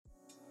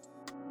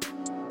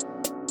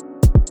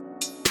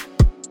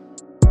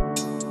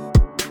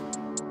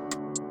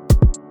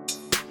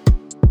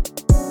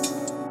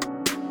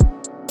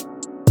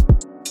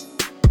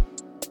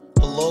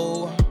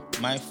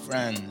my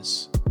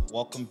friends.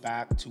 Welcome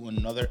back to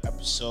another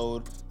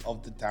episode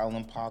of the Dial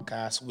In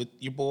Podcast with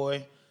your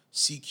boy,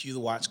 CQ the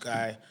Watch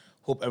Guy.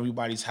 Hope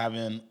everybody's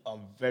having a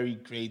very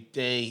great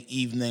day,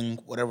 evening,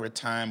 whatever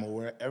time, or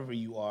wherever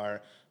you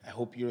are. I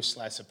hope your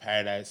slice of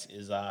paradise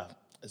is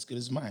as good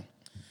as mine.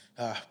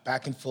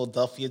 Back in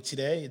Philadelphia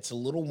today, it's a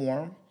little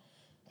warm.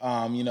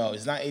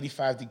 It's not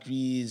 85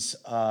 degrees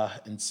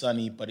and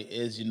sunny, but it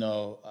is,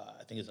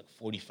 I think it's like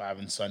 45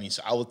 and sunny.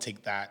 So I will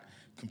take that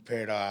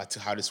compared to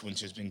how this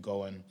winter's been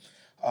going.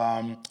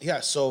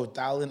 So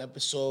dial in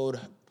episode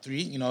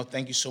 3.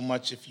 Thank you so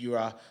much if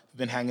you've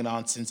been hanging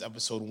on since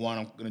episode 1.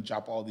 I'm gonna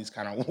drop all these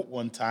kind of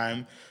one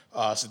time.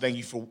 So thank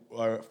you for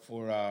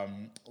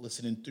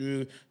listening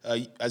through.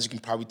 As you can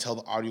probably tell,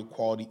 the audio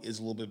quality is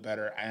a little bit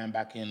better. I am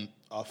back in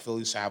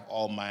Philly, so I have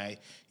all my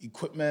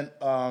equipment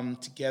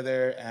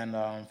together, and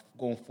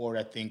going forward,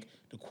 I think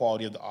the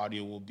quality of the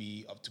audio will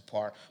be up to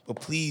par. But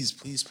please,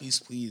 please, please,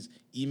 please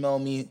email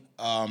me,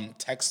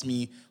 text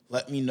me,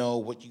 let me know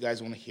what you guys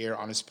want to hear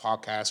on this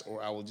podcast,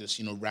 or I will just,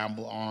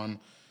 ramble on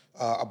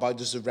about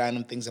just the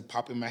random things that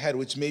pop in my head,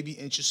 which may be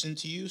interesting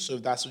to you. So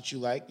if that's what you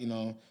like,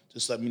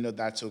 just let me know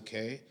that's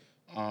okay.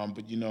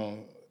 But you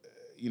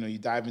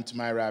dive into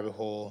my rabbit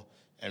hole,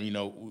 and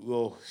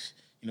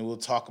we'll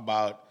talk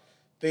about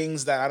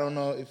things that I don't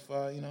know if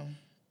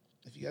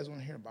you guys want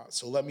to hear about.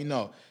 So let me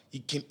know. You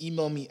can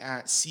email me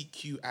at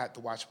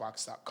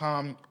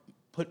cq@thewatchbox.com.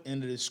 Put in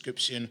the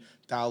description,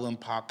 dial in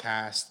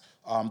podcast.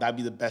 That'd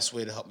be the best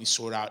way to help me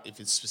sort out if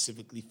it's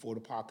specifically for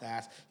the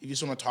podcast. If you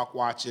just want to talk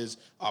watches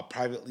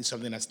privately,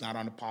 something that's not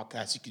on the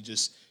podcast, you could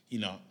just,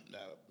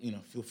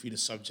 feel free to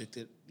subject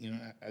it,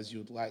 as you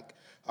would like.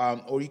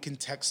 Or you can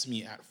text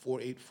me at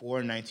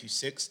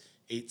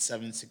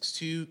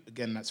 484-926-8762.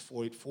 Again, that's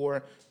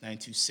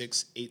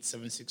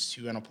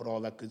 484-926-8762, and I'll put all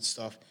that good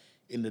stuff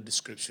in the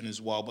description as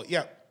well. But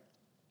yeah,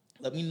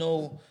 let me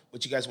know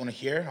what you guys want to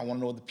hear. I want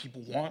to know what the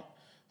people want,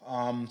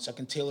 so I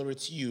can tailor it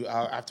to you.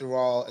 After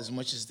all, as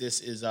much as this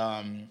is,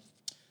 honestly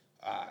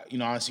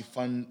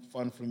fun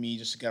for me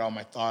just to get all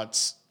my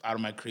thoughts out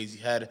of my crazy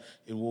head,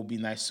 it will be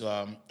nice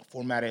to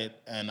format it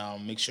and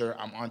make sure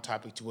I'm on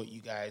topic to what you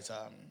guys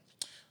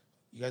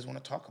want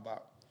to talk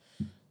about.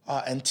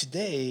 And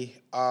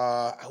today,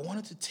 I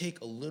wanted to take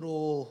a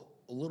little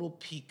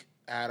peek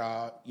at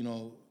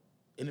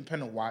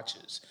independent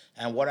watches,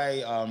 and what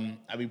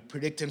I've been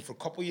predicting for a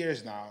couple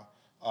years now.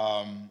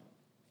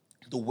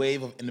 The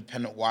wave of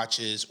independent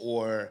watches,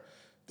 or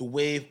the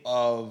wave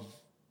of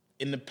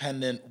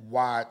independent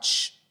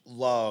watch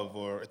love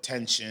or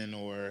attention,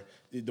 or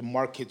the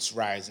market's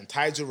rising.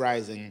 Tides are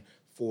rising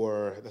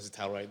that's the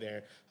title right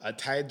there.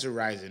 Tides are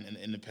rising in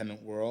the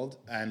independent world,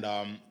 and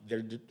a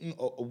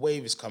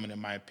wave is coming, in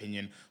my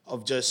opinion,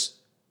 of just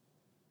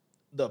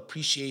the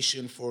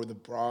appreciation for the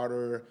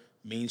broader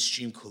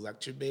mainstream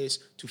collector base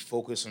to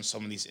focus on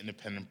some of these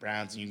independent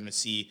brands, and you're going to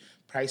see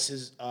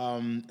prices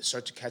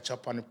start to catch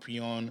up on the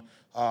pre-owned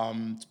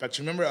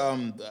spectrum. Remember,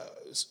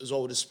 as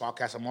well with this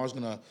podcast, I'm always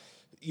going to,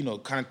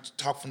 kind of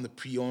talk from the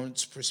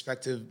pre-owned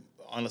perspective,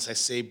 unless I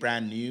say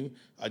brand new,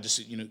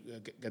 just to,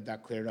 get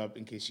that cleared up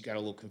in case you got a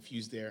little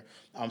confused there.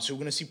 So we're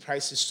going to see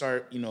prices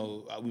start,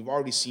 we've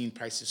already seen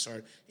prices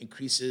start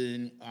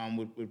increasing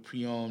with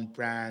pre-owned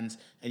brands,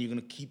 and you're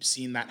going to keep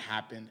seeing that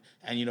happen.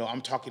 And,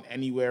 I'm talking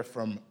anywhere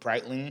from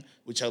Breitling,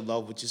 which I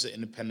love, which is an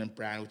independent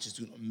brand, which is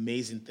doing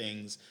amazing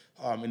things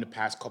in the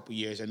past couple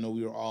years. I know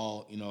we were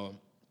all,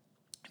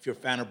 if you're a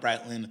fan of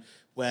Breitling,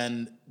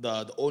 when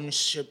the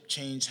ownership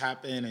change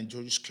happened and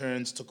George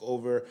Kearns took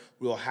over,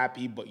 we were all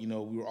happy, but, we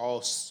were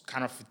all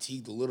kind of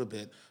fatigued a little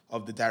bit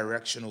of the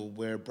direction of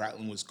where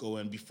Breitling was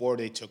going before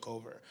they took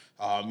over.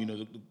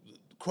 The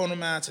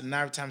chronomats and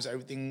Navitimes,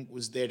 everything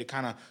was there to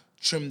kind of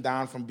trim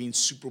down from being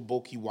super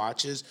bulky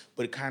watches,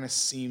 but it kind of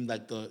seemed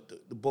like the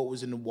boat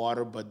was in the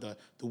water, but the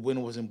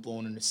wind wasn't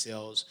blowing in the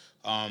sails,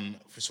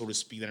 for so to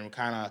speak.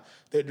 And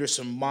there's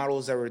some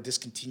models that were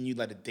discontinued,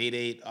 like the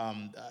Day-Date.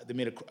 They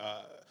made a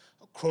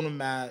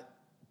Chronomat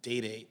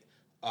Day-Date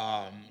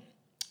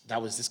that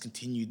was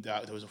discontinued.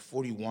 There was a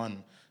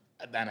 41.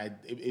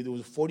 It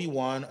was a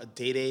 41, a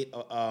Day-Date,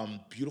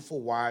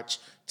 beautiful watch,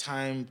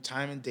 time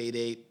and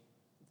Day-Date,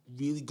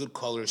 really good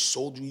colors,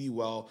 sold really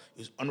well. It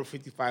was under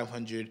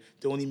 5,500.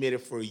 They only made it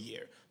for a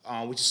year,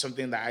 which is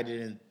something that I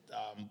didn't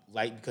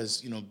like,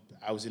 because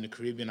I was in the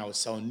Caribbean, I was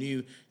selling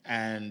new,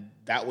 and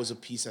that was a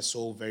piece that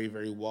sold very,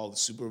 very well. The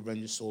Super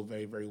Avenger sold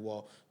very, very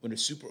well. When the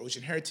Super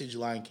Ocean Heritage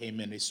line came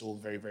in, they sold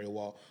very, very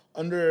well.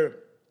 Under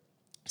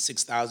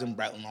 6,000,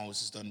 Breitling always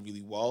has done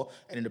really well,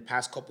 and in the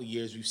past couple of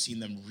years, we've seen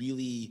them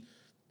really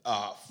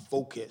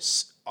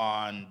focus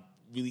on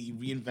really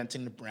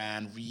reinventing the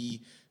brand,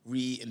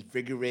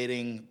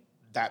 reinvigorating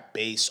that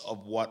base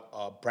of what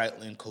a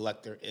Breitling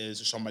collector is,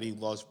 or somebody who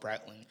loves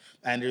Breitling.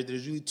 And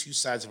there's really two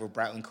sides of a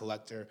Breitling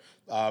collector.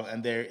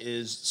 And there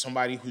is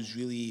somebody who's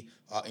really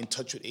in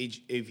touch with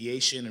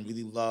aviation and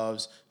really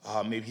loves,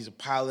 maybe he's a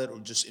pilot or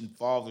just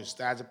involved, or his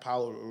dad's a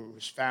pilot, or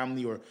his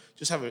family, or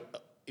just have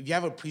if you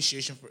have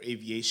appreciation for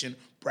aviation,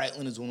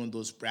 Breitling is one of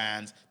those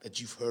brands that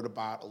you've heard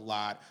about a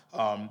lot.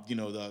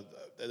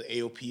 The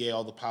AOPA,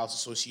 all the pilots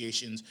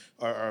associations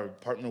are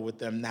partner with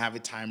them.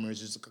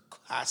 Navitimers is like a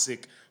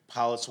classic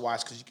pilot's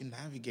watch because you can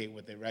navigate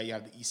with it, right? You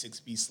have the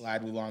E6B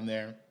slide wheel on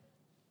there.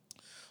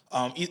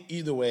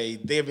 Either way,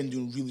 they have been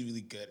doing really,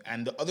 really good.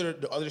 And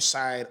the other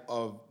side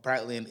of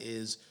Breitling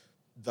is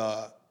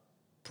the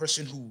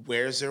person who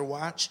wears their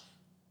watch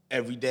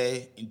every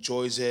day,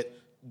 enjoys it,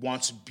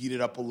 wants to beat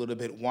it up a little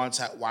bit, wants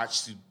that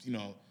watch to,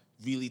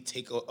 really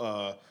take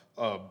a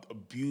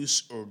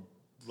abuse or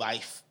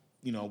life,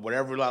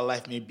 whatever that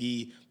life may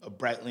be, a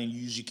Breitling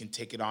usually can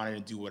take it on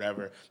and do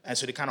whatever. And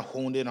so they kind of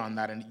honed in on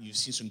that, and you've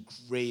seen some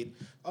great,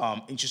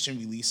 interesting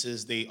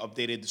releases. They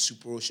updated the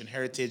Super Ocean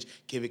Heritage,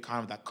 gave it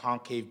kind of that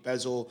concave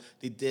bezel.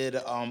 They did,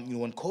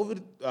 when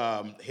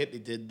COVID hit, they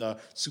did the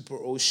Super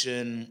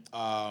Ocean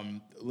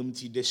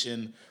limited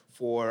edition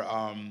for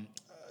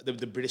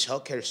the British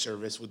Healthcare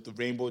Service with the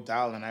rainbow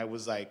dial, and I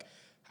was like,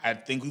 I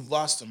think we've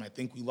lost him. I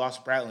think we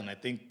lost Breitling. I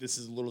think this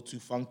is a little too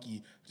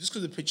funky, just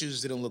because the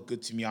pictures didn't look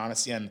good to me,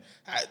 honestly. And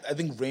I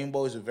think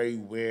rainbow is a very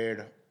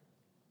weird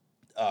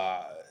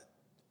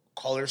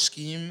color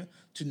scheme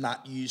to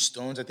not use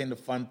stones. I think the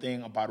fun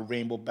thing about a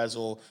rainbow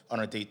bezel on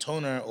a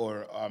Daytona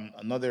or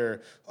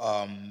another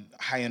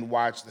high-end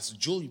watch that's a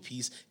jewelry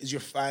piece is you're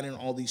finding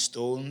all these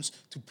stones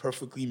to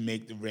perfectly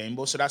make the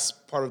rainbow. So that's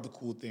part of the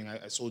cool thing.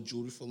 I sold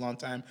jewelry for a long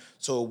time.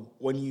 So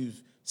when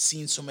you've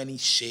seen so many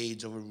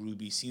shades over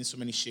ruby, seen so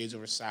many shades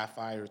over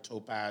sapphire,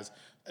 topaz,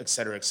 et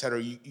cetera,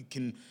 you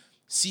can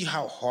see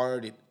how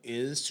hard it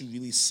is to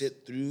really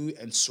sit through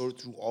and sort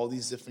through all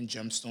these different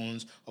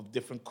gemstones of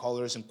different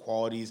colors and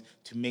qualities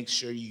to make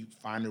sure you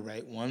find the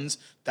right ones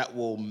that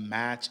will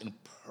match in a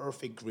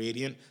perfect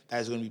gradient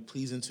that is going to be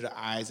pleasing to the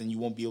eyes, and you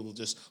won't be able to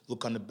just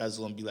look on the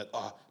bezel and be like,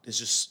 oh, this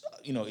just,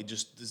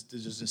 this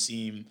doesn't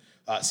seem,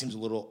 seems a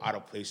little out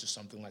of place or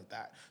something like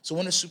that. So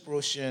when the Super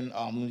Ocean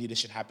limited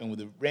edition happened with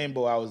the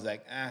rainbow, I was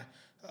like, I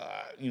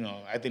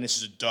think this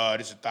is a dud.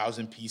 It's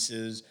 1,000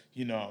 pieces,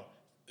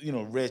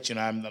 rich, and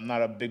I'm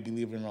not a big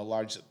believer in a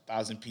large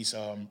 1,000-piece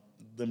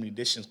limited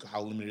editions because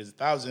how limited is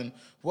 1,000.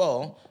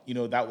 Well,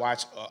 that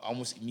watch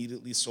almost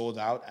immediately sold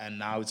out, and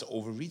now it's an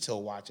over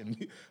retail watch,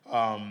 and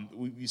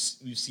we've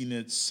seen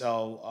it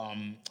sell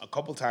a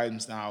couple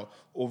times now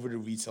over the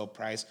retail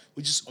price,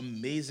 which is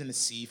amazing to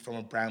see from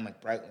a brand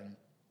like Breitling.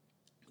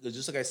 Because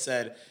just like I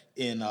said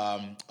in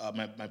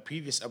my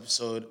previous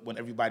episode, when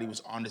everybody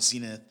was on the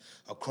Zenith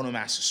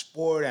Chronomaster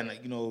Sport, and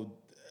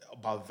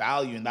about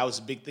value, and that was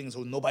a big thing.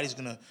 So nobody's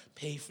gonna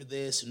pay for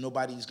this, and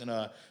nobody's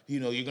gonna,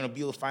 you're gonna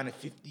be able to find a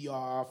 50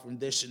 off and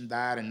this and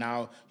that. And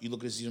now you look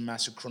at the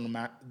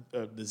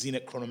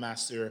Zenith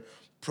Chronomaster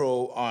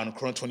Pro on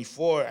Chrono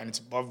 24, and it's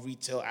above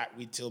retail, at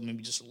retail,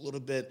 maybe just a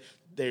little bit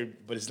there,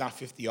 but it's not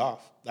 50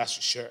 off. That's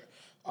for sure.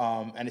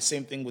 And the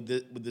same thing with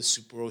the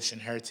Super Ocean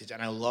Heritage,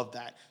 and I love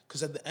that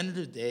because at the end of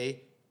the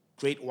day,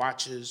 great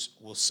watches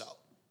will sell.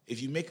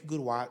 If you make a good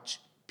watch,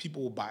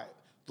 people will buy it.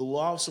 The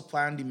law of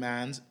supply and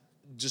demand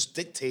just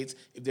dictates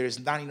if there's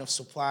not enough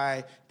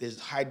supply, there's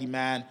high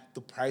demand,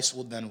 the price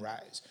will then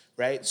rise,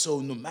 right?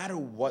 So no matter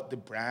what the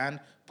brand,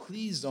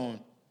 please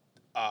don't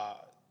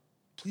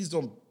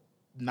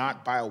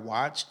not buy a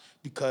watch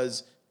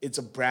because it's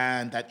a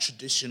brand that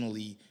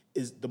traditionally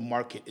is the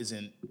market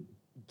isn't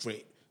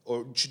great.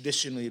 Or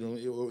traditionally,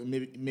 or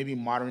maybe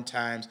modern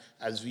times,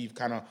 as we've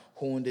kind of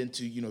honed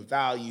into,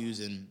 values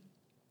and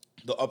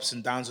the ups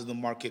and downs of the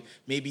market,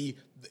 maybe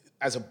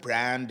as a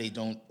brand, they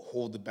don't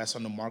hold the best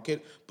on the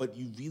market, but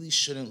you really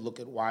shouldn't look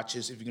at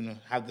watches if you're going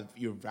to have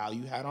your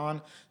value hat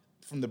on.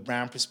 From the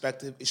brand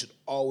perspective, it should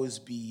always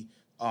be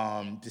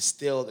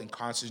distilled and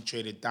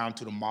concentrated down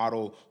to the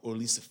model or at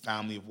least the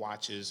family of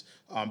watches,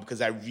 because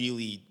that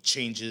really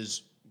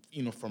changes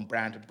from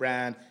brand to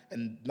brand,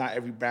 and not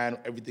every brand,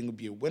 everything will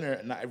be a winner,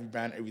 and not every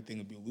brand, everything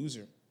will be a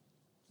loser.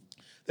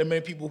 There are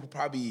many people who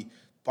probably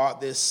bought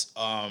this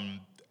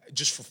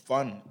just for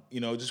fun,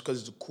 just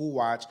because it's a cool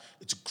watch,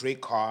 it's a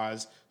great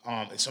cause,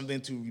 it's something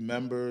to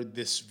remember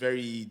this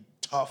very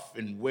tough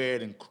and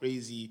weird and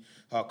crazy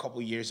couple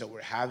of years that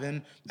we're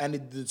having,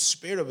 and the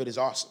spirit of it is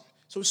awesome.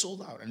 So it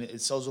sold out, and it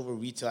sells over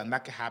retail, and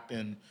that can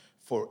happen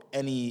for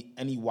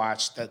any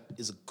watch that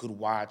is a good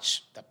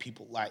watch that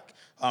people like.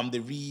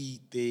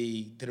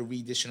 They did a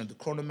re-edition of the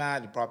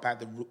Chronomat. They brought back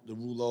the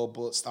Rouleau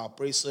bullet style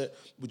bracelet,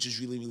 which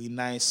is really, really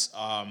nice.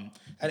 And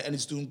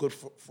it's doing good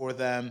for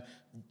them.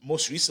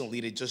 Most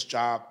recently, they just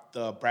dropped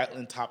the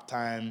Breitling Top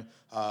Time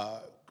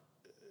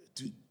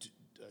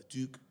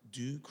Duke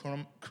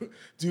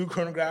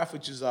Chronograph,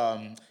 which is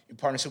in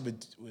partnership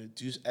with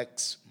Deus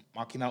Ex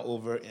Machina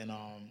over in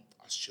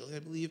Australia, I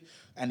believe.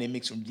 And they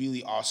make some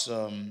really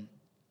awesome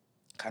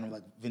kind of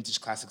like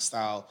vintage classic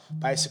style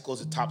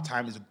bicycles. The Top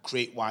Time is a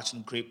great watch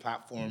and a great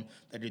platform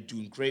that they're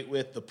doing great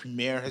with. The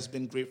Premiere has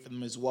been great for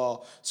them as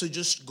well. So it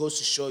just goes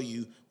to show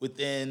you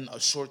within a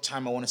short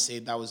time, I want to say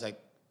that was like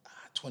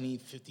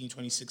 2015,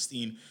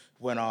 2016,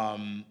 when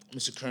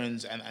Mr.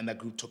 Kearns and that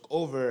group took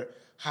over,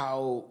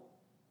 how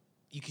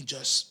you can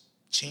just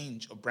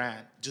change a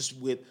brand just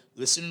with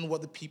listening to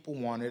what the people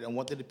wanted. And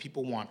what did the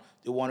people want?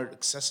 They wanted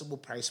accessible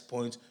price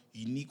points,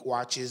 unique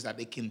watches that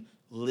they can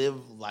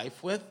live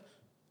life with,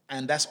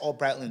 and that's all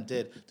Breitling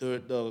did.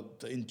 The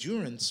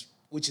Endurance,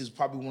 which is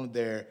probably one of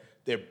their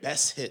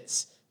best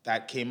hits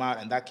that came out,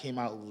 and that came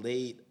out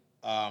late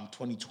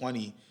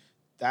 2020.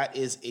 That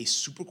is a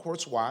super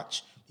quartz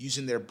watch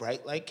using their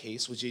bright light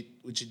case, which it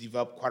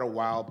developed quite a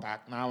while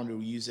back now, and they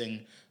were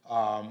using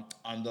on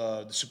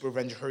the Super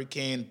Avenger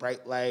Hurricane.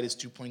 Bright light is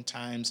 2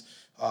 times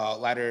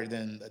lighter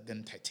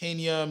than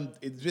titanium.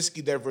 It's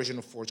basically their version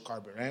of forged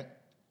carbon, right?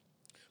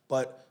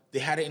 But they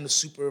had it in the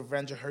Super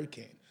Avenger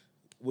Hurricane,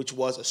 which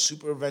was a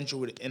Super Avenger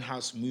with an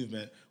in-house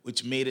movement,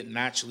 which made it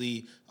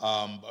naturally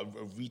a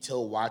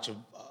retail watch of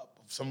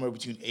somewhere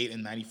between 8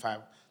 and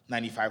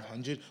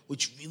 9,500,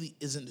 which really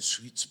isn't the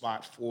sweet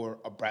spot for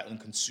a Breitling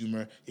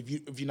consumer.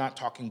 If you're not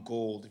talking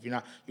gold, if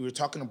you're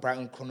talking a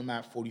Breitling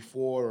Chronomat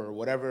 44 or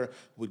whatever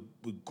with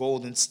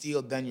gold and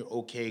steel, then you're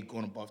okay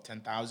going above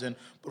 10,000.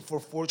 But for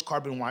a forged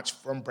carbon watch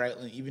from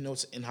Breitling, even though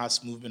it's an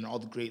in-house movement and all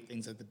the great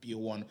things that the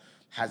BO1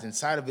 has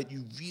inside of it,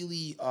 you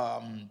really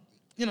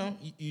you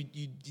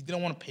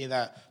didn't want to pay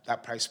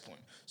that price point.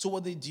 So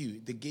what they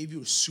gave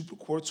you a super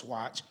quartz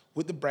watch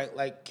with the bright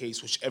light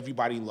case, which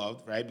everybody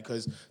loved, right?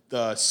 Because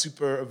the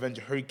Super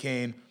Avenger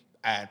Hurricane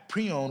at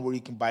pre-owned, where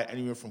you can buy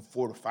anywhere from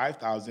 4,000 to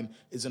 5,000,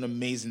 is an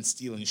amazing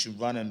steal, and you should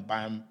run and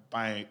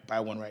buy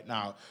one right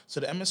now. So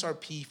the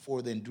MSRP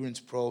for the Endurance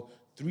Pro,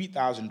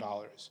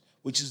 $3,000,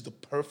 which is the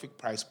perfect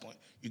price point.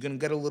 You're gonna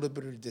get a little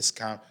bit of a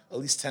discount, at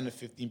least 10 to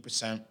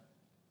 15%.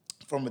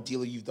 From a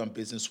dealer you've done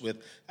business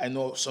with. I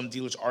know some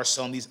dealers are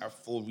selling these at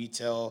full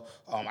retail.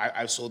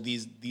 I've sold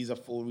these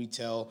at full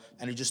retail,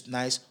 and they're just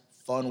nice,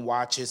 fun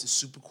watches. It's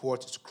super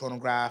quartz, it's a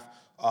chronograph,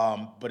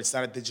 but it's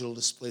not a digital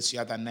display, so you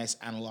have that nice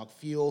analog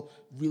feel.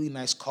 Really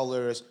nice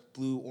colors: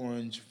 blue,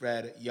 orange,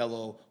 red,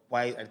 yellow,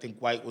 white. I think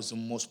white was the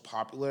most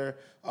popular,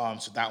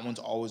 so that one's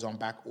always on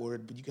back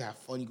ordered. But you can have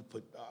fun. You can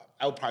put.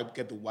 I would probably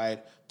get the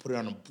white, put it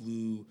on a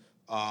blue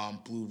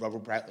rubber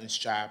Breitling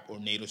strap or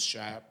NATO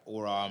strap,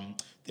 or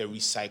their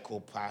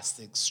recycled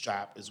plastic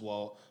strap as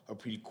well are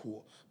pretty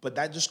cool. But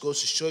that just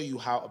goes to show you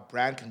how a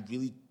brand can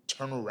really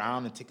turn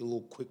around and take a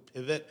little quick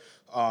pivot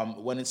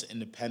when it's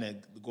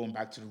independent. Going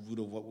back to the root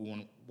of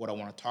what I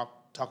want to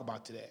talk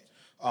about today.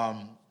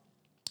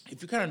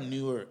 If you're kind of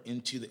newer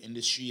into the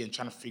industry and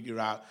trying to figure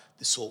out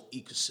this whole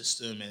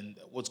ecosystem and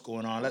what's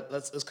going on,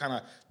 let's kind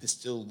of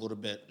distill a little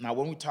bit. Now,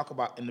 when we talk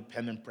about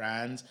independent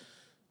brands,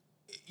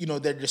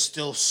 there's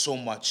still so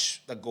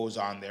much that goes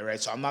on there,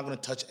 right? So I'm not going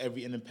to touch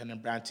every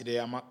independent brand today.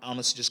 I'm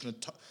honestly just going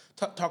to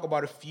talk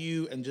about a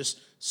few and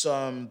just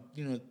some,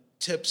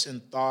 tips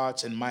and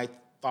thoughts and my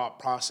thought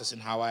process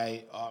and how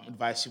I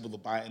advise people to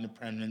buy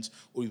independence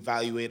or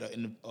evaluate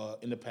an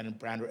independent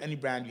brand or any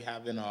brand you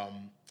have in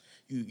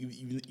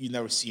you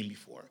never seen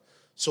before.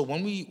 So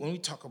when we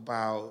talk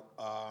about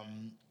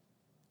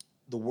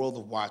the world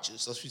of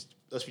watches,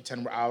 let's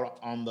pretend we're out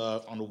on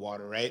the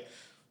water, right?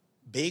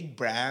 Big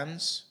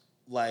brands,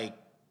 like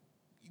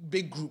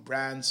big group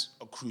brands,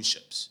 are cruise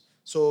ships.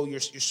 So your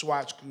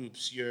Swatch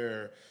groups,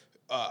 your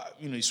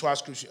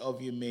Swatch groups, your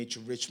LVMH,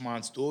 your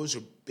Richmonds, those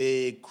are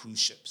big cruise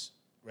ships,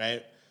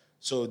 right?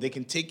 So they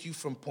can take you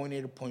from point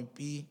A to point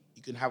B.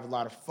 You can have a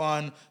lot of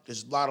fun.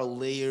 There's a lot of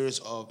layers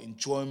of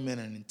enjoyment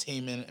and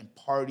entertainment and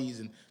parties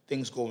and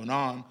things going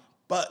on.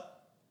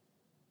 But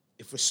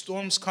if a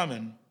storm's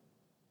coming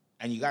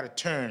and you got to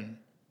turn,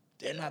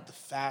 they're not the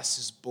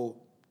fastest boat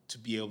to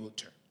be able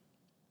to turn.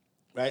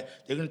 Right?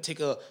 They're going to take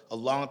a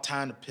long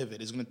time to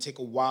pivot. It's going to take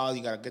a while.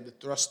 You got to get the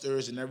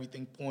thrusters and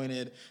everything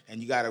pointed,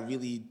 and you got to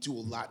really do a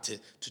lot to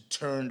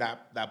turn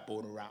that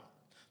boat around.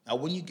 Now,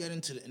 when you get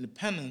into the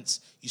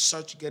independents, you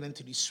start to get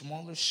into these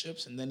smaller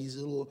ships and then these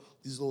little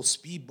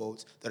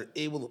speedboats that are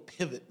able to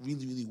pivot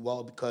really, really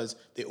well because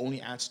they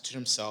only answer to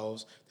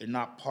themselves. They're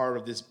not part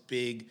of this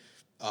big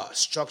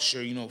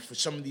structure. For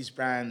some of these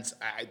brands,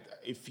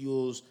 it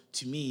feels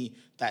to me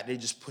that they're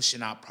just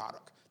pushing out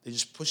product. They're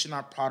just pushing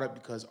our product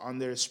because on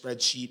their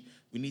spreadsheet,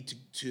 we need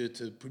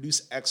to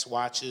produce X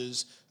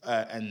watches,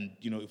 and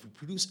if we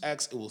produce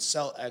X, it will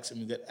sell X, and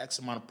we get X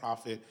amount of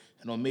profit,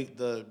 and it'll make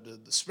the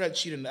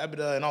spreadsheet and the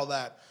EBITDA and all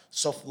that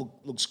stuff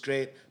looks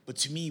great. But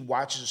to me,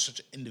 watches are such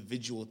an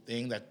individual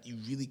thing that you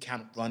really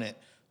can't run it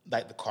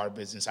like the car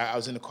business. I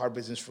was in the car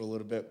business for a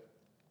little bit.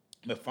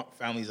 My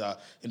family's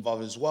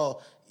involved as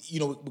well.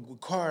 With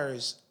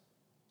cars,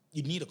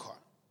 you need a car.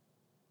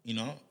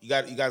 You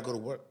got to go to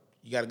work.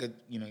 You gotta get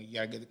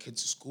the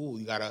kids to school.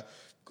 You gotta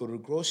go to the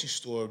grocery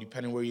store.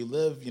 Depending where you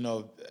live, you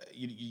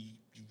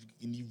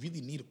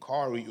really need a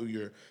car,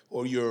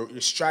 or you're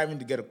striving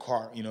to get a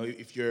car.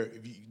 If you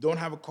don't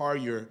have a car,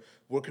 you're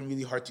working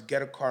really hard to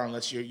get a car.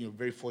 Unless you're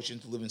very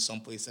fortunate to live in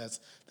some place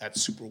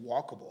that's super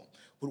walkable.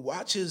 With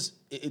watches,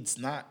 it's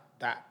not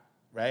that,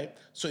 right?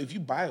 So if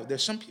you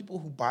there's some people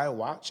who buy a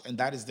watch and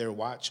that is their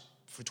watch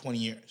for 20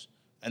 years,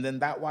 and then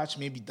that watch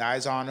maybe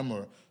dies on them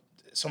or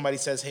somebody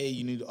says, hey,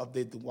 you need to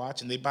update the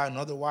watch, and they buy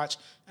another watch,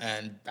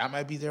 and that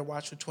might be their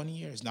watch for 20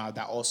 years. Now,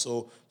 that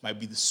also might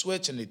be the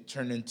switch, and they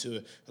turn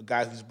into a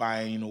guy who's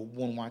buying,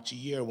 one watch a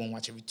year, one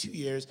watch every 2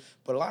 years.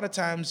 But a lot of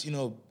times,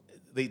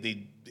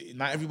 they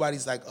not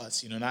everybody's like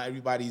us. Not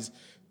everybody's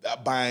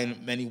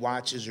buying many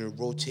watches or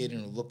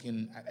rotating or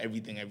looking at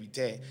everything every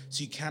day.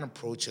 So you can't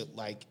approach it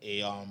like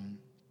a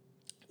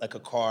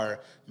car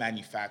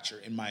manufacturer,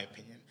 in my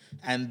opinion.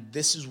 And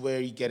this is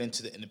where you get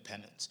into the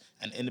independents.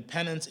 And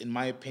independents, in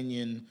my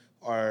opinion,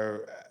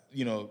 are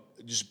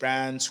just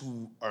brands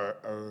who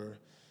are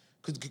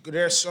because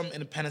there are some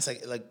independents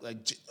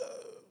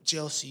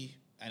JLC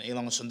and A.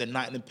 Long & Son. They're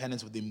not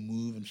independents, but they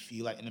move and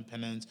feel like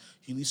independents.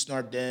 Ulysse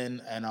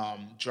Nardin and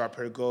Gerard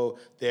Perregaux,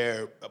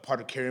 they're a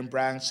part of Kering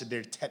brand, so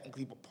they're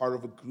technically a part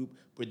of a group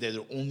where they're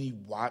the only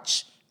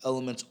watch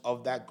elements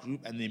of that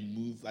group, and they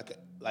move like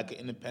an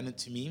independent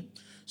to me.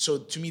 So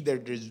to me,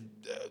 there's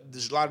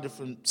a lot of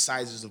different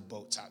sizes of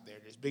boats out there.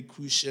 There's big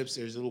cruise ships,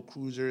 there's little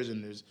cruisers,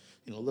 and there's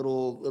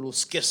little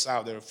skiffs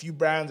out there. A few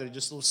brands that are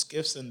just little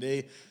skiffs, and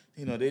they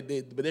but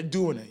they're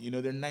doing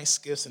it. They're nice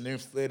skiffs and they're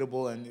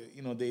inflatable, and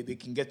they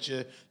can get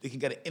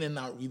it in and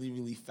out really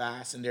really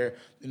fast. And they're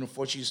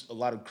fortunately a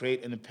lot of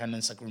great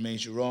independents like Romain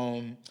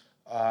Jerome,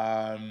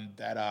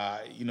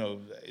 that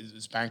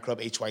is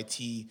bankrupt.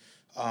 HYT.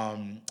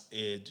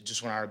 It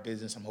just went out of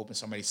business. I'm hoping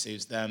somebody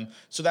saves them.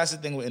 So that's the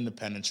thing with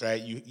independents,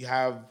 right? You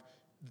have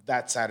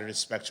that side of the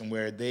spectrum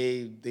where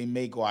they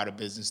may go out of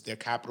business. Their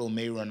capital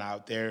may run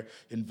out. Their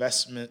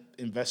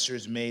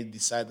investors may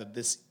decide that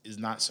this is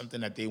not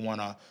something that they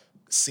want to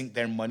sink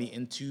their money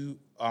into,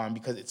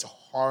 because it's a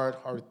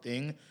hard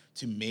thing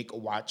to make a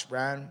watch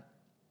brand.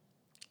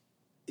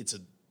 It's a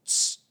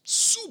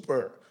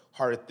super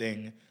hard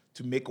thing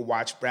to make a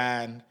watch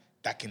brand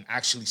that can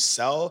actually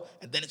sell,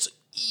 and then it's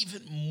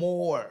even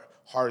more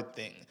hard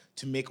thing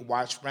to make a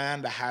watch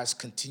brand that has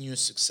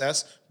continuous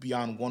success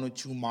beyond one or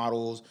two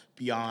models,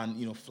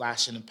 beyond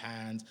flash in the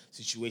pans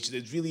situations.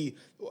 It's really,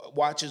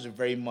 watches are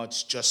very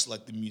much just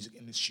like the music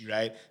industry,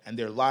 right? And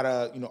there are a lot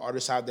of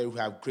artists out there who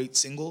have great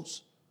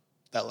singles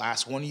that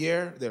last 1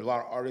 year. There are a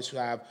lot of artists who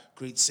have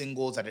great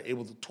singles that are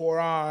able to tour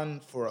on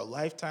for a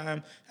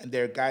lifetime, and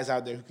there are guys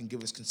out there who can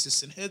give us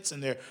consistent hits,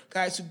 and there are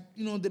guys who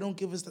they don't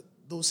give us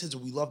those hits.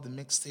 We love the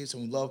mixtapes,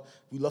 and we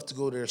love to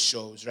go to their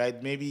shows,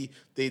 right? Maybe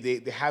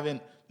they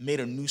haven't made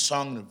a new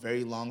song in a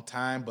very long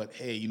time, but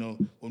hey,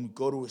 when we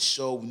go to a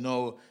show, we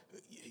know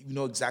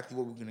exactly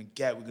what we're gonna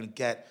get. We're gonna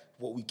get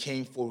what we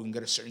came for. We're gonna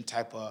get a certain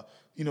type of,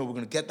 we're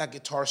gonna get that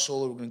guitar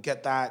solo. We're gonna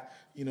get that,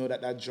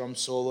 that drum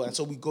solo, and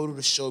so we go to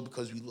the show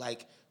because we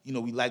like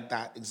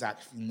that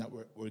exact feeling that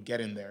we're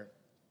getting there.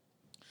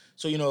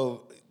 So yeah,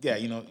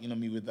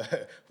 me with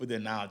the with the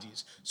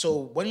analogies.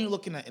 So when you're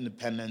looking at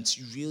independence,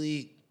 you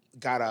really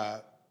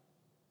gotta,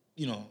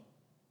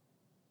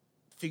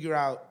 figure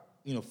out,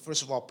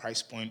 first of all,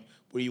 price point,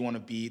 where you want to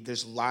be.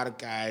 There's a lot of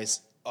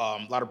guys, a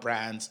lot of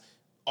brands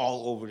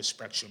all over the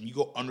spectrum. You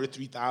go under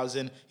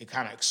 3,000, it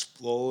kind of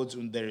explodes,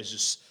 and there's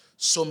just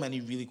so many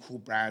really cool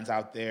brands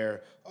out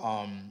there.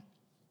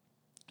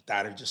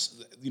 That are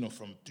just,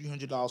 from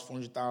 $300,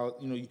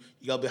 $400,000,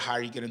 you got a bit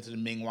higher, you get into the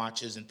Ming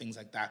watches and things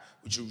like that,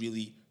 which are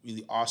really,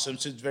 really awesome.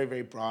 So it's very,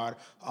 very broad.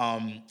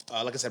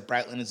 Like I said,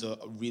 Breitling is a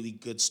really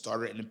good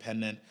starter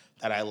independent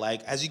that I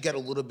like. As you get a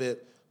little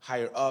bit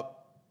higher up,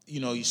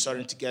 you're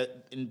starting to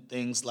get in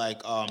things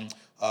like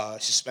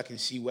Suspect and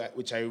Seawet,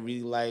 which I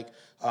really like.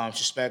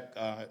 Suspect,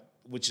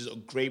 which is a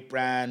great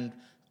brand,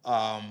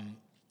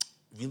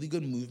 really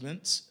good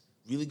movements,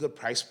 really good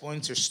price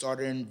points. They're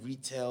starting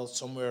retail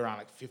somewhere around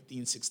like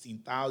 15,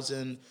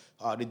 16,000.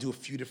 They do a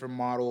few different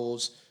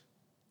models.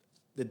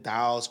 The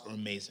dials are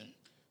amazing.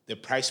 Their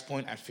price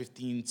point at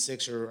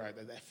 15.6, or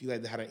I feel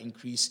like they had an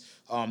increase.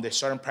 Their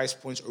starting price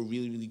points are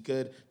really, really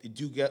good. They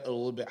do get a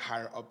little bit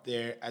higher up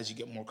there as you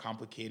get more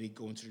complicated,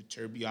 go into the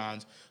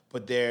tourbillons.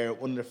 But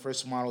one of the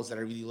first models that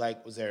I really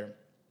liked was their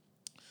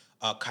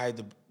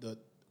Cahiers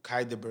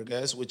de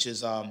Burgess, which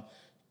is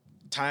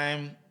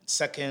time,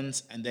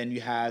 seconds, and then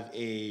you have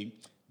a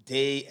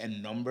day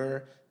and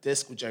number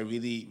disc, which I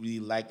really, really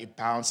like. It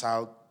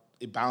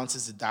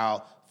balances the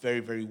dial very,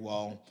 very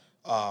well.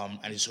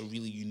 And it's a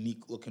really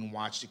unique looking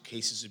watch. The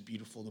cases are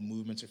beautiful. The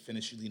movements are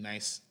finished really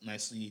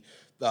nicely.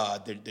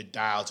 The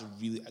dials are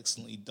really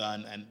excellently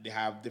done, and they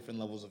have different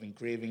levels of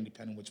engraving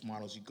depending on which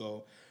models you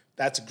go.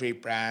 That's a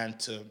great brand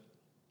to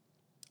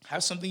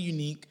have something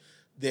unique.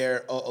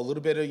 They're a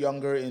little bit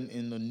younger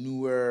in the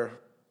newer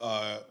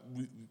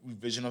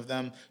revision of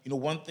them.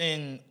 One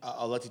thing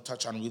I'll let you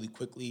touch on really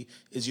quickly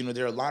is,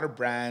 there are a lot of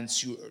brands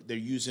who they're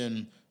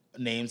using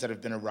names that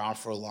have been around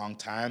for a long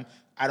time.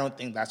 I don't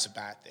think that's a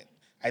bad thing.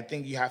 I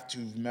think you have to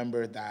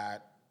remember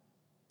that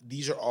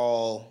these are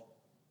all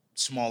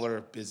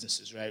smaller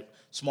businesses, right?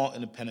 Small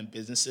independent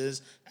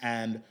businesses,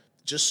 and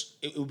just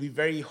it would be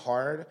very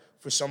hard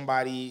for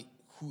somebody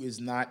who is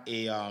not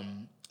a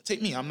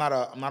take me. I'm not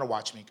a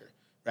watchmaker,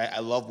 right? I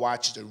love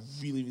watches. I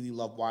really, really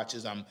love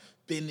watches. I'm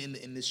been in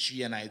the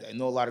industry, and I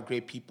know a lot of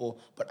great people,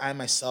 but I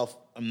myself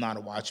am not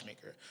a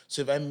watchmaker.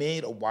 So if I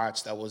made a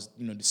watch that was,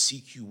 the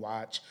CQ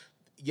watch,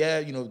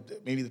 yeah,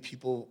 maybe the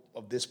people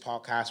of this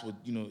podcast would,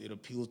 it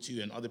appeal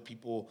to, and other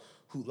people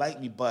who like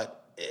me.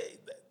 But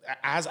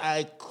as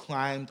I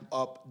climbed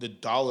up the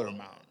dollar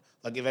amount,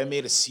 like if I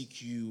made a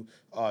CQ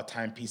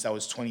timepiece that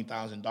was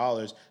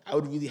 $20,000, I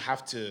would really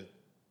have to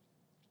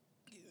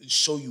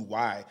show you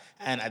why.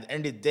 And at the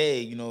end of the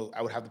day,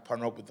 I would have to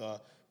partner up with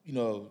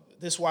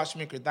this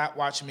watchmaker, that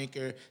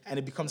watchmaker, and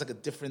it becomes like a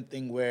different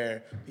thing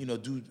where,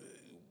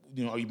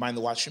 are you buying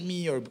the watch for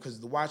me or because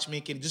of the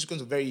watchmaking? It just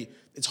becomes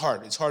it's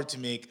hard. It's hard to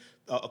make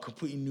a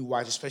completely new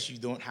watch, especially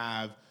if you don't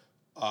have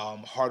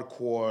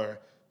hardcore,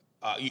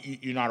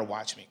 you're not a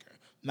watchmaker.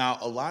 Now,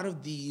 a lot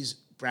of these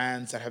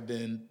brands that have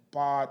been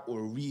bought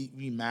or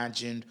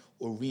reimagined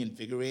or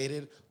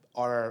reinvigorated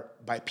are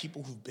by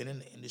people who've been in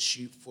the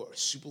industry for a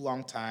super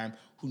long time,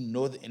 who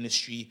know the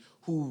industry,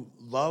 who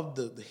love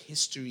the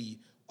history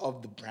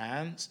of the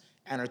brands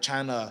and are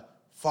trying to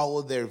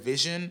follow their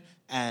vision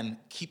and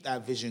keep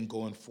that vision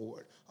going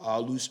forward.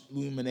 Louis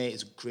Luminet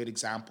is a great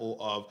example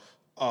of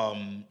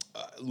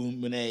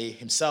Luminet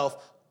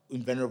himself,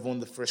 inventor of one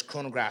of the first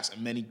chronographs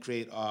and many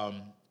great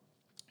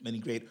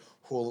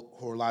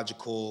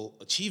horological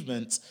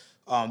achievements.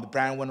 The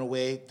brand went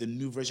away. The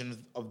new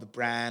version of the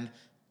brand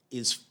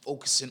is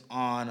focusing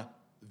on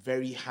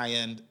very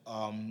high-end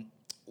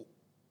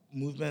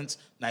movements,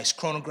 nice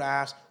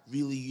chronographs,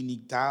 really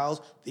unique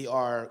dials. They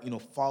are,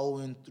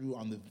 following through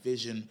on the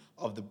vision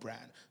of the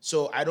brand.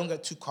 So I don't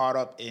get too caught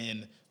up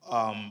in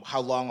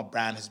how long a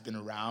brand has been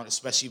around,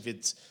 especially if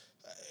it's,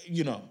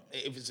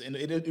 if it's, and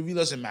it really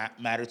doesn't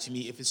matter to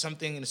me. If it's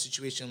something in a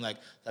situation like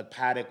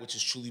Paddock, which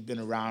has truly been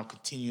around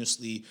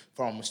continuously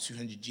for almost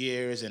 200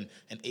 years, and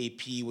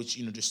AP, which,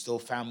 they're still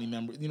family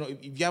members.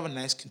 If you have a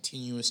nice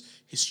continuous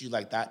history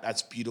like that,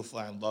 that's beautiful.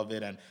 I love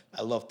it. And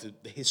I love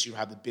the history of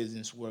how the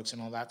business works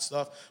and all that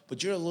stuff.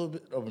 But you're a little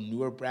bit of a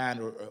newer brand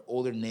or an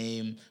older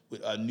name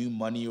with new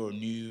money or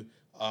new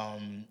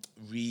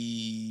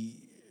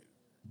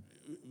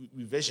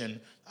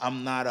revision.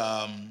 I'm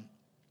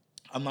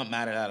not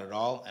mad at that at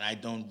all, and I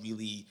don't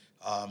really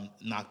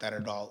knock that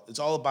at all. It's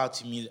all about,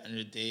 to me, at the end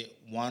of the day,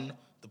 one,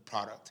 the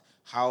product,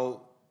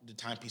 how the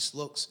timepiece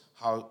looks,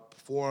 how it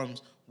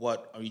performs,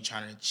 what are you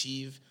trying to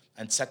achieve,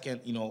 and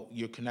second,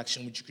 your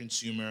connection with your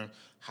consumer,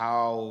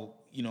 how,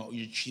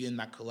 you're treating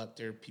that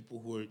collector,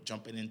 people who are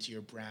jumping into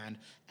your brand,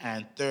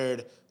 and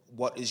third,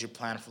 what is your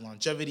plan for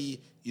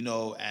longevity,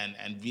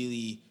 and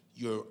really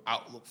your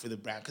outlook for the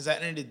brand. Because at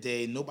the end of the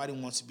day, nobody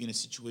wants to be in a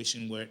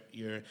situation where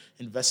you're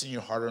investing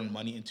your hard-earned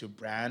money into a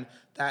brand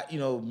that,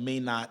 may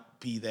not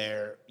be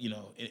there,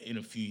 in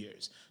a few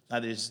years. Now,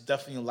 there's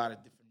definitely a lot of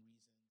different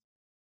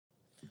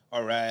reasons.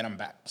 All right, I'm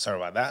back. Sorry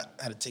about that.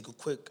 I had to take a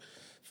quick,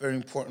 very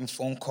important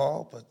phone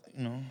call, but,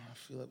 I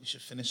feel like we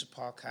should finish the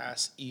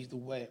podcast either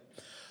way.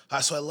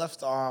 So I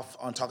left off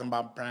on talking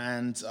about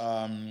brands.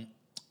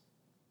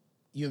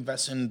 You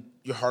invest in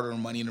your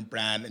hard-earned money in a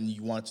brand, and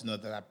you want to know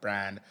that that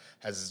brand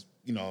has,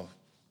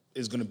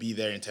 is going to be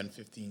there in 10,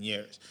 15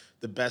 years.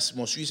 The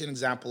most recent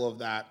example of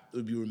that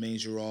would be Remain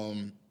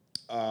Jerome.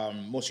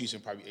 Most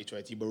recent, probably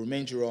HYT, but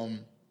Remain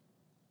Jerome,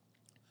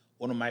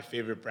 one of my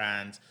favorite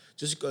brands,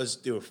 just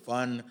because they were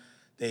fun.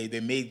 They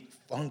made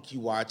funky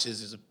watches.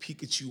 There's a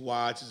Pikachu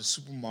watch. There's a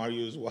Super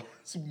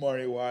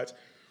Mario watch.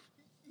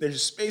 There's a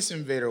Space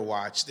Invader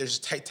watch. There's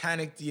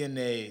Titanic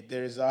DNA.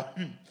 There's a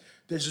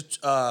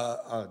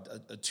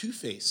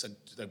Two-Face,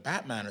 like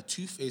Batman, a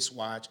Two-Face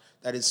watch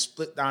that is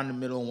split down the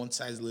middle. One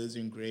side is laser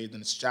engraved,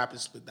 and the strap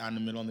is split down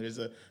the middle, and there's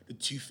the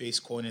Two-Face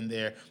coin in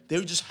there. They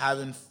were just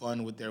having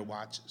fun with their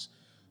watches.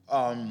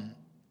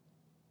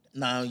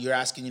 Now you're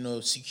asking,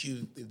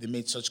 CQ, if they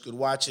made such good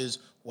watches,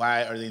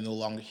 why are they no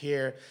longer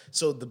here?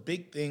 So the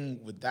big thing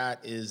with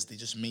that is they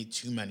just made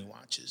too many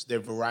watches. Their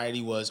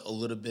variety was a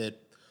little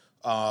bit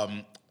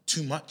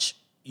too much,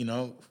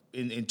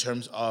 in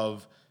terms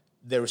of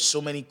there were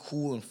so many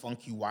cool and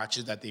funky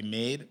watches that they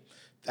made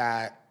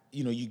that,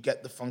 you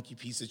get the funky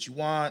piece that you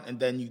want, and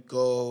then you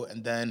go,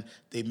 and then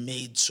they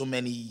made so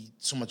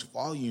much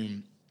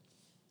volume.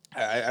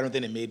 I don't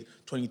think they made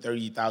 20,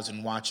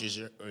 30,000 watches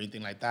or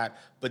anything like that,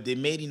 but they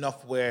made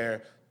enough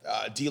where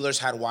dealers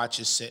had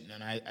watches sitting,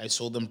 and I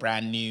sold them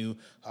brand new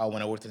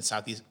when I worked in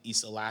Southeast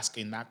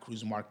Alaska in that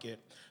cruise market.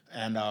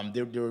 And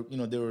they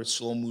were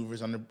slow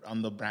movers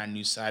on the brand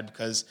new side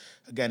because,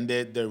 again,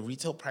 the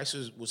retail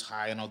prices was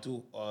high, and I'll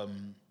do a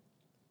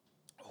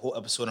whole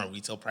episode on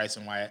retail price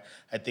and why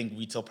I think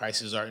retail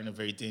prices are in a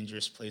very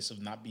dangerous place of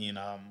not meaning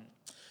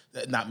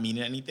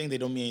anything. They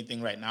don't mean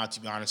anything right now, to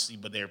be honest,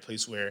 but they're a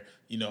place where,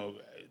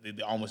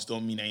 they almost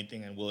don't mean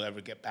anything, and we'll ever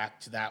get back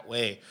to that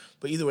way.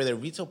 But either way, their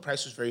retail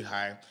price was very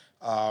high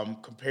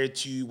compared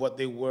to what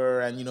they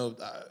were, and,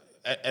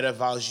 Edda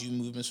Valjoux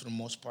movements for the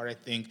most part, I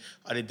think.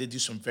 They did do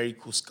some very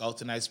cool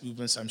skeletonized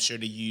movements. I'm sure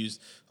they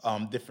used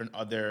different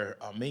other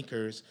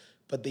makers,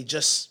 but they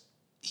just,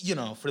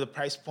 for the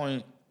price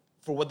point,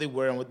 for what they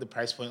were and what the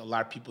price point, a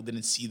lot of people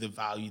didn't see the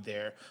value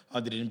there. They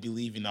didn't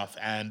believe enough,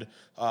 and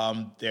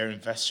their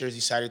investors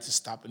decided to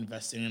stop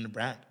investing in the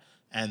brand.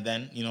 and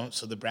then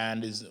so the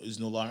brand is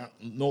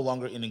no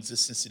longer in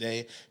existence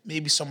today.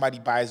 Maybe somebody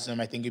buys them.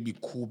 I think it'd be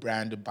a cool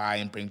brand to buy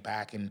and bring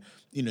back, and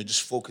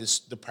just focus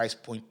the price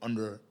point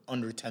under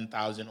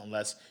 10,000,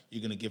 unless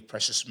you're gonna give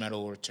precious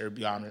metal or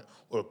tourbillon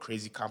or a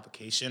crazy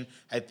complication.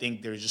 I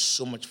think there's just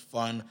so much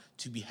fun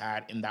to be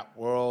had in that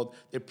world.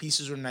 Their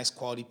pieces were nice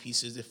quality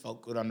pieces. They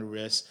felt good on the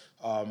wrist.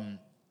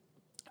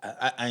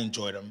 I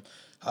enjoyed them.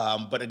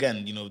 But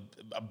again,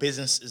 a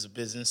business is a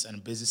business, and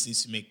a business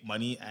needs to make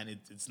money, and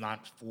it's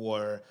not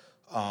for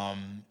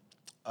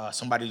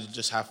somebody to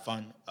just have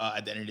fun.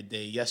 At the end of the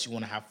day, yes, you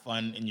want to have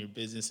fun in your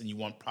business, and you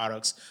want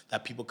products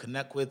that people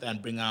connect with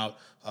and bring out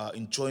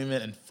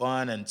enjoyment and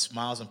fun and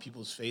smiles on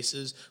people's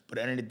faces. But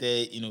at the end of the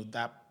day,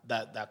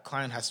 that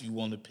client has to be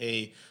willing to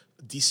pay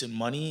decent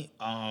money,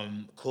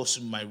 close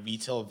to my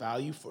retail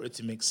value, for it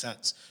to make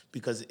sense.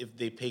 Because if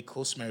they pay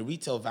close to my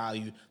retail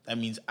value, that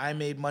means I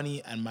made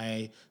money and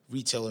my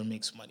retailer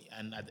makes money.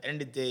 And at the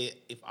end of the day,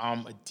 if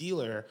I'm a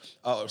dealer,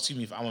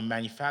 if I'm a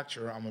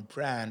manufacturer, I'm a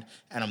brand,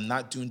 and I'm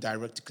not doing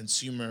direct to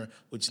consumer,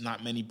 which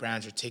not many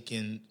brands are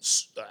taking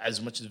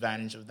as much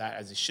advantage of that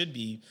as they should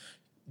be,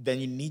 then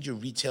you need your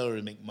retailer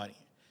to make money.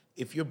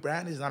 If your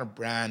brand is not a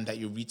brand that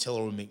your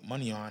retailer will make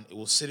money on, it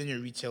will sit in your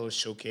retailer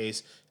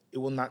showcase. It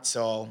will not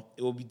sell.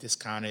 It will be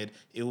discounted.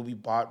 It will be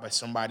bought by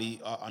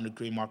somebody on the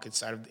gray market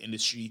side of the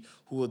industry,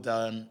 who will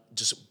then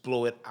just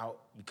blow it out,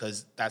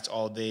 because that's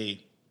all they're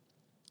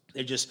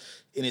just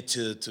in it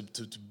to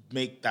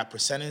make that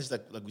percentage,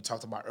 like we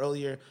talked about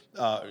earlier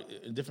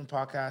in different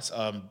podcasts.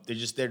 They're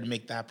just there to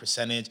make that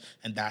percentage,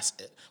 and that's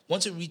it.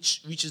 Once it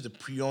reaches the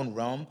pre-owned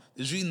realm,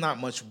 there's really not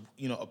much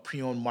a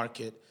pre-owned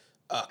market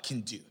can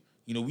do.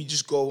 We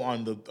just go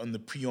on the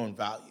pre-owned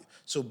value.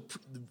 So,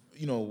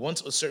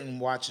 once a certain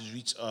watch has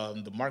reached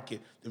the market,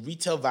 the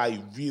retail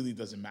value really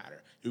doesn't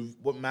matter.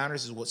 What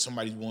matters is what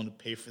somebody's willing to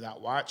pay for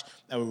that watch.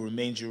 That will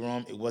remain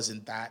Jerome. It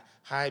wasn't that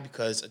high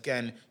because,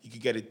 again, you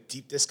could get a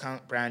deep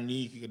discount brand new.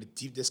 You could get a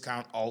deep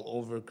discount all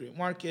over a great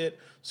market.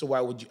 So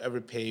why would you ever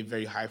pay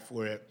very high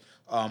for it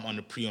on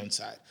the pre-owned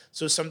side?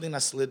 So it's something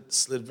that slid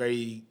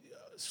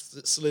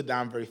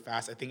down very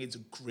fast. I think it's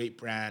a great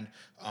brand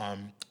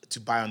to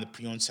buy on the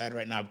pre-owned side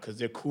right now, because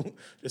they're cool.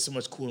 There's so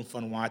much cool and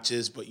fun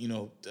watches, but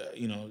you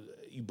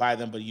buy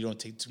them, but you don't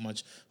take too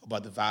much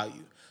about the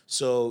value.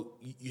 So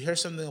you hear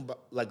something about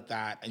like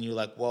that, and you're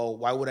like, well,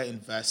 why would I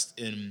invest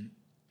in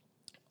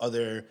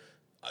other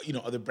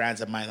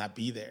brands that might not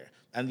be there?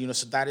 And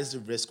so that is the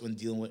risk when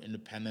dealing with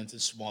independents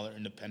and smaller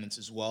independents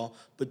as well.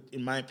 But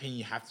in my opinion,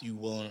 you have to be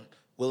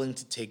willing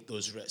to take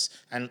those risks.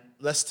 And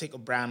let's take a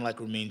brand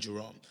like Romain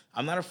Jerome.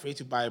 I'm not afraid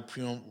to buy a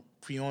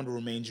pre-owned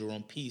Romain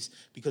Jerome piece,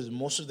 because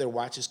most of their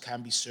watches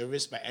can be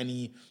serviced by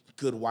any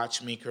good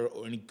watchmaker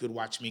or any good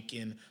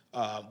watchmaking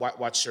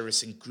watch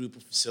servicing group or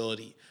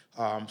facility.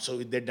 So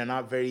they're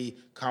not very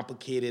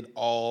complicated,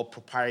 all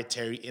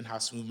proprietary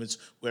in-house movements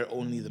where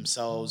only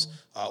themselves,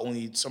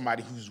 only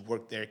somebody who's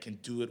worked there can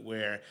do it,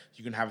 where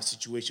you can have a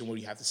situation where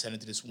you have to send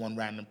it to this one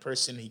random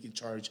person. He can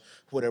charge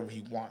whatever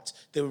he wants.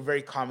 They were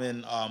very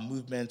common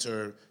movements,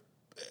 or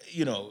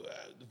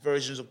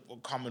versions of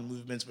common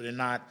movements, but they're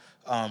not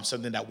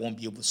something that won't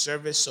be able to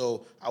service.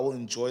 So I will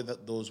enjoy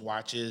those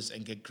watches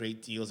and get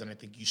great deals, and I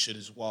think you should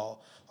as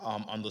well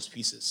on those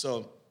pieces.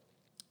 So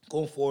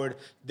going forward,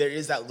 there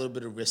is that little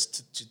bit of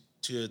risk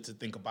to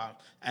think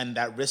about, and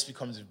that risk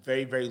becomes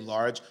very, very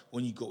large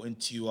when you go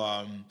into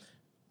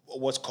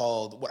what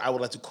I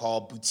would like to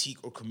call boutique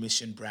or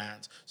commission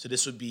brands. So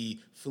this would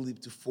be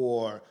Philippe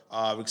Dufour,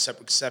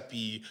 Rexepi.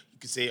 You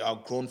could say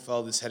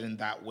Kronfeld is heading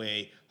that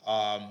way.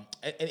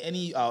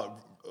 Any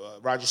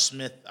Roger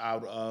Smith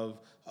out of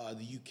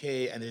the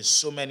UK, and there's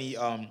so many.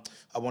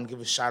 I want to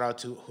give a shout out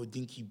to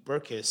Hodinky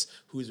Burkis,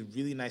 who is a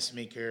really nice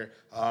maker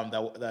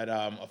that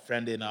a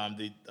friend in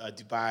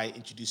Dubai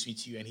introduced me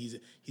to, and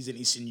he's in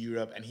Eastern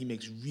Europe, and he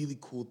makes really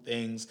cool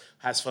things.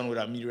 Has fun with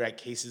meteorite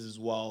cases as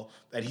well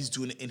that he's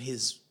doing in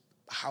his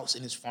house,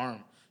 in his farm.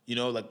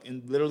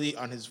 Literally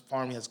on his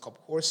farm, he has a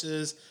couple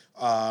horses.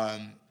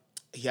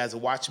 He has a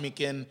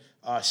watchmaking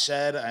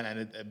shed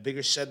and a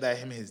bigger shed that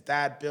him and his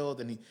dad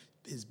built, and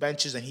his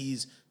benches, and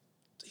he's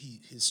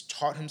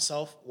taught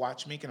himself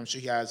watchmaking. I'm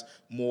sure he has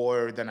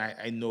more than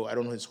I know. I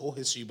don't know his whole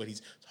history, but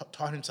he's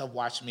taught himself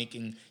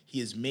watchmaking. He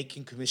is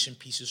making commission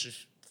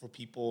pieces for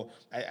people.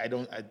 I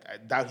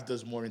doubt he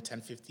does more than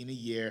 10, 15 a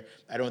year.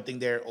 I don't think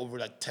they're over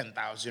like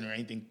 10,000 or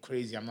anything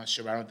crazy. I'm not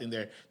sure, but I don't think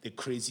they're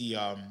crazy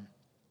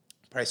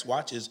price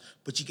watches.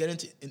 But you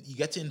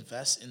get to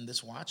invest in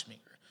this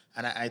watchmaker,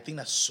 and I think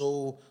that's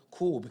so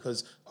cool,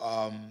 because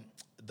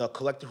the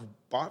collector who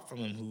bought from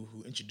him,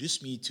 who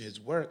introduced me to his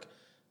work,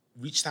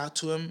 reached out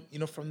to him,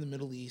 from the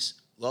Middle East,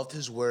 loved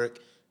his work,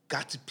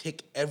 got to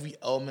pick every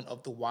element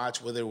of the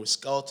watch, whether it was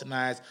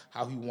skeletonized,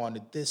 how he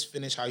wanted this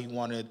finish, how he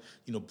wanted,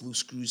 blue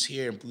screws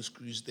here and blue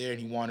screws there,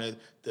 and he wanted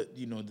the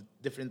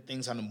different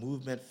things on the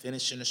movement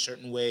finished in a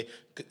certain way,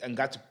 and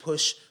got to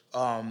push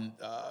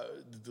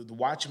the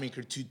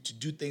watchmaker to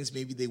do things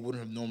maybe they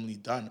wouldn't have normally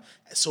done.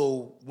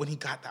 So when he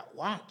got that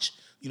watch,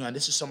 And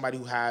this is somebody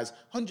who has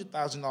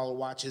 $100,000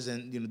 watches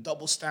and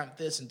double stamp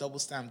this and double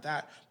stamp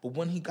that. But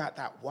when he got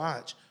that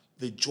watch,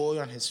 the joy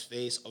on his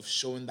face of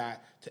showing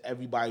that to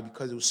everybody,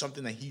 because it was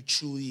something that he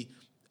truly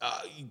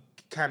he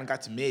kind of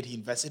got to made. He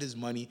invested his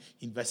money,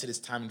 he invested his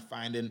time in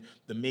finding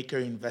the maker,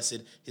 he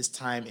invested his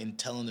time in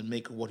telling the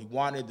maker what he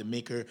wanted. The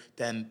maker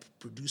then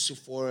produced it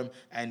for him,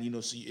 and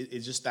so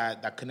it's just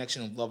that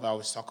connection of love I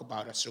always talk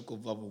about, that circle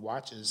of love of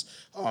watches,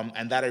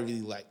 and that I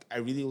really like. I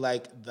really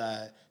like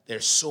that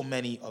there's so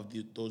many of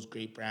those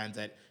great brands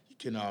that you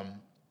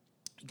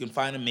can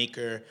find a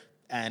maker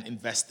and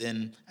invest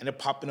in, and they're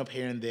popping up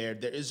here and there.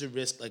 There is a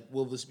risk, like,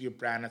 will this be a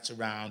brand that's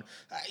around?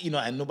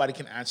 And nobody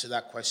can answer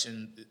that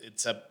question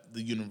except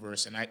the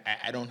universe. And I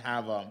don't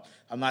have,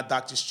 I'm not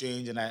Doctor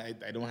Strange, and I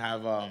don't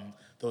have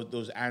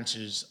those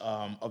answers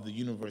of the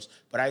universe.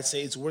 But I'd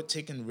say it's worth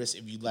taking the risk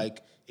if you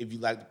like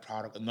the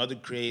product. Another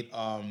great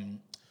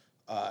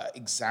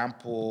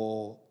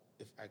example,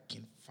 if I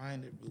can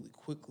find it really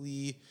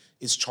quickly,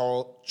 is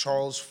Charles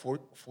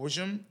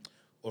Forsham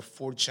or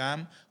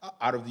Fordsham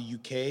out of the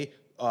UK.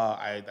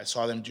 I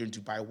saw them during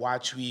Dubai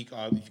Watch Week.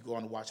 If you go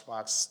on the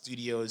Watchbox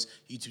Studios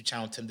YouTube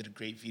channel, Tim did a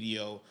great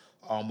video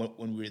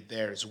when we were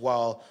there as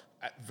well.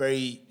 I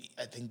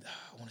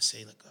want to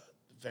say like a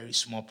very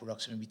small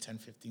production, maybe 10,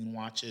 15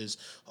 watches.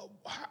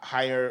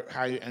 Higher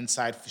end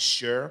side for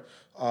sure.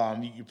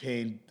 You're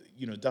paying,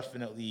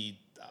 definitely,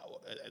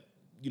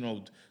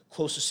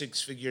 close to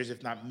six figures,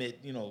 if not mid,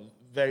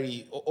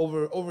 very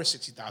over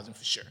 60,000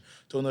 for sure.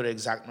 Don't know the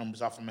exact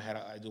numbers off of my head.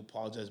 I do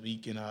apologize, but you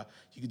can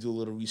do a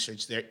little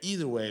research there.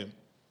 Either way,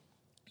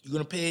 you're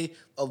gonna pay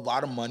a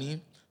lot of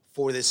money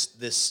for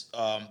this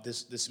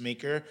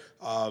maker.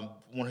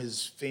 One of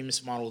his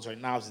famous models right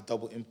now is the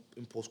double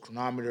impulse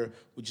chronometer,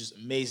 which is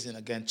amazing.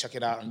 Again, check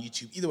it out on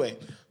YouTube. Either way,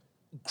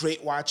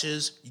 great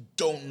watches. You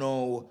don't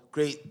know.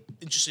 Great,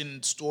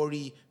 interesting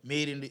story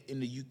made in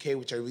the UK,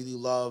 which I really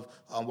love.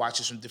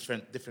 Watches from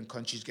different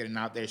countries getting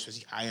out there,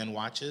 especially high-end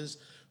watches.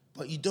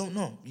 But you don't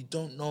know. You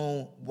don't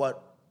know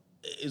what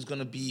is going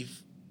to be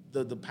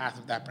the path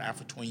of that brand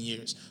for 20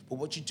 years. But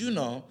what you do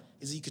know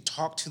is that you could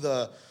talk to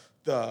the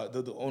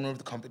owner of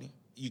the company.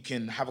 You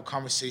can have a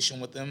conversation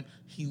with him.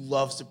 He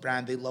loves the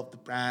brand. They love the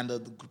brand. The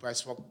group I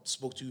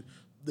spoke to,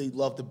 they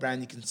love the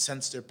brand. You can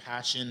sense their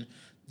passion.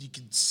 You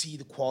can see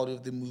the quality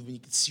of the movement. You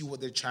can see what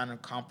they're trying to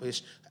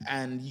accomplish.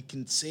 And you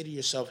can say to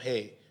yourself,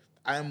 hey,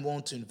 I'm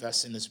willing to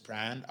invest in this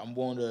brand. I'm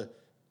willing to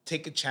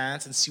take a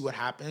chance and see what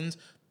happens.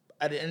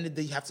 At the end of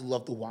the day, you have to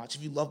love the watch.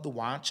 If you love the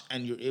watch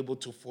and you're able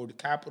to afford the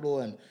capital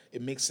and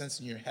it makes sense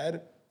in your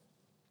head,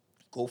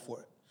 go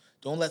for it.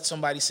 Don't let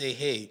somebody say,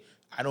 hey,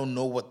 I don't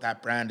know what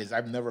that brand is.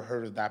 I've never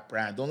heard of that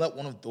brand. Don't let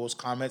one of those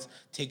comments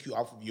take you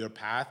off of your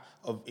path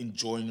of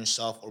enjoying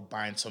yourself or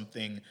buying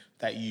something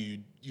that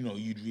you'd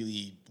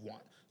really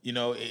want. You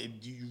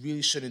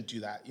really shouldn't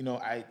do that.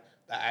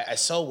 I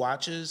sell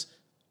watches.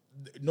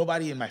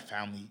 Nobody in my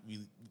family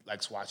really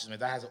likes watches. My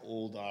dad has an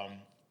old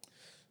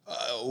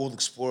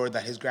Explorer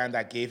that his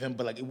granddad gave him,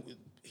 but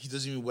he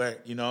doesn't even wear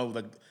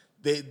it.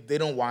 They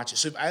don't watch it.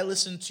 So if I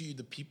listen to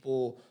the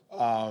people,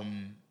 my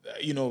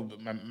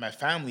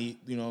family,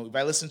 if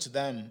I listen to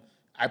them,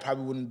 I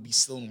probably wouldn't be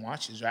still in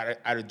watches, right?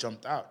 I'd have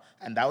jumped out.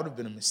 And that would have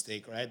been a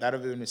mistake, right? That would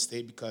have been a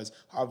mistake because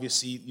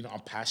obviously,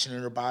 I'm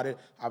passionate about it.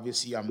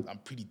 Obviously, I'm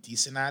pretty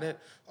decent at it.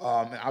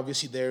 And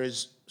obviously, there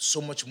is so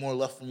much more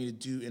left for me to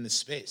do in the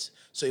space.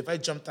 So if I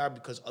jumped out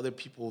because other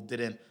people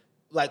didn't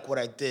like what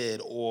I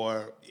did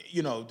or,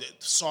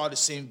 saw the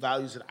same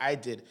values that I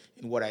did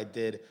in what I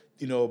did,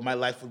 my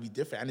life would be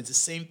different. And it's the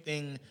same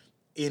thing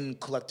in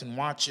collecting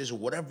watches or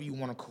whatever you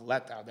want to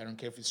collect out there. I don't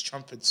care if it's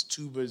trumpets,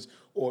 tubas,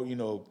 or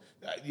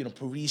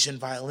Parisian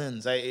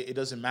violins. It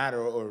doesn't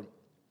matter. Or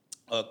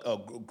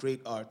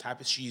great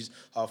tapestries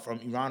from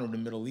Iran or the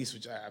Middle East,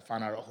 which I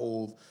found out a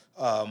whole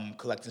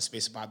collecting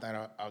space about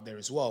that out there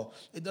as well.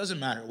 It doesn't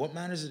matter. What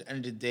matters at the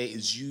end of the day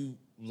is you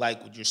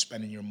like what you're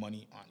spending your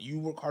money on. You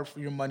work hard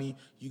for your money.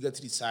 You get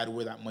to decide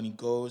where that money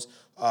goes.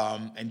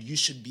 And you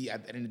should be,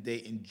 at the end of the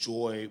day,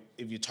 enjoy,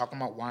 if you're talking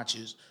about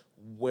watches,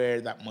 where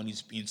that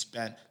money's being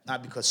spent,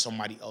 not because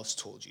somebody else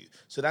told you.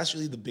 So that's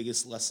really the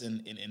biggest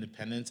lesson in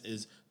independence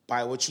is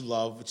buy what you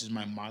love, which is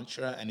my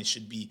mantra, and it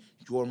should be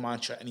your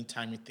mantra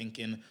anytime you're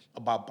thinking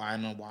about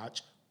buying a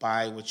watch,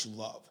 buy what you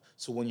love.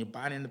 So when you're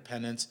buying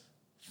independence,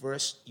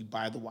 first you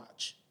buy the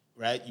watch,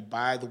 right? You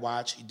buy the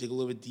watch, you dig a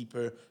little bit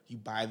deeper, you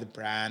buy the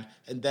brand,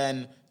 and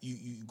then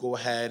you go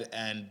ahead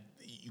and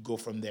you go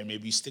from there.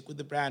 Maybe you stick with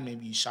the brand,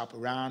 maybe you shop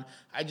around.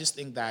 I just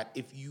think that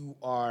if you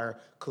are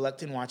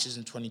collecting watches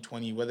in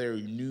 2020, whether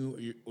you're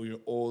new or you're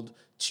old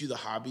to the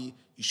hobby,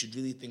 you should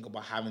really think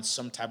about having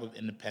some type of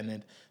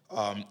independent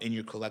in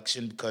your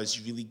collection because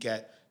you really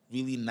get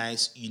really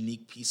nice,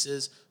 unique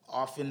pieces.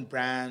 Often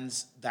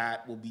brands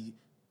that will be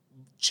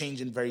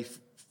changing very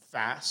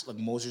fast, like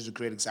Moser's a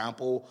great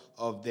example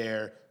of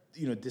their,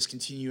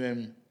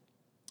 discontinuing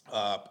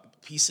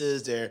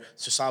pieces. Their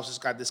Sir Salvador's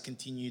got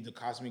discontinued, the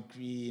Cosmic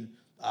Green,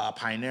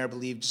 Pioneer, I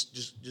believe,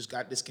 just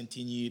got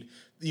discontinued.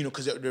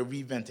 Because they're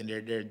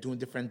reinventing, they're doing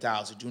different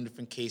dials, they're doing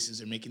different cases,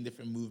 they're making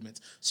different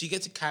movements. So you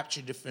get to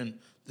capture different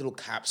little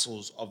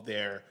capsules of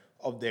their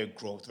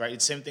growth, right?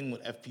 It's the same thing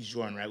with FP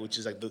Journe, right? Which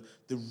is like the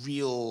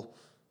real,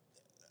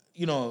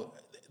 you know,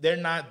 they're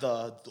not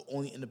the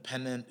only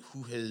independent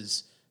who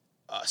has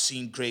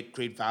seen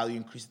great value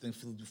increase. I think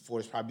Philly before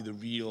is probably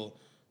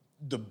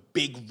the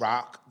big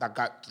rock that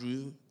got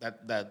through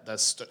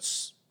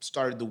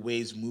started the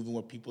waves moving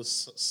where people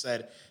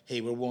said, hey,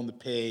 we're willing to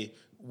pay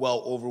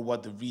well over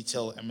what the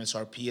retail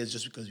MSRP is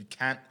just because we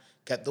can't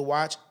get the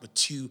watch. But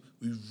two,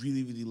 we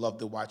really love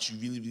the watch.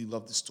 We really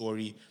love the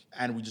story.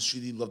 And we just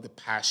really love the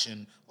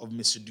passion of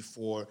Mr.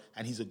 Dufour.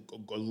 And he's a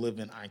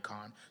living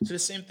icon. So the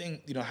same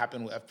thing,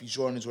 happened with FP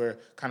Journe, is where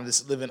kind of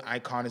this living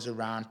icon is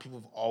around. People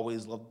have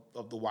always loved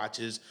the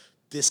watches.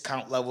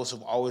 Discount levels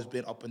have always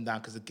been up and down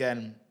because,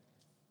 again,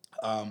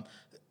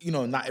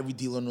 not every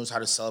dealer knows how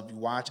to sell every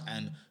watch,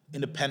 and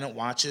independent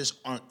watches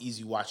aren't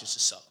easy watches to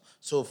sell.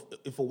 So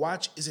if a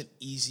watch isn't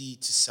easy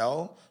to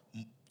sell,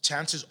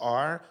 chances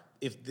are,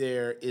 if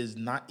there is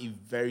not a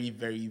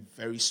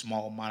very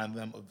small amount of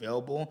them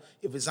available,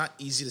 if it's not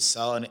easy to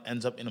sell and it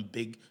ends up in a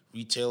big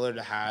retailer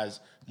that has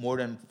more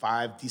than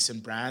 5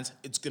 decent brands,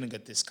 it's going to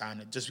get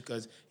discounted just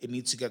because it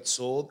needs to get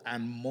sold.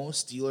 And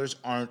most dealers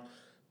aren't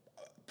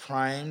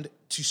primed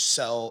to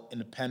sell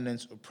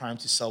independents or primed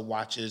to sell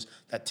watches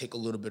that take a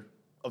little bit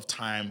of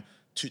time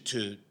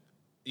to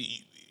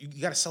you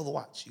got to sell the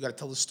watch. You got to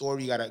tell the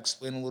story. You got to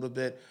explain a little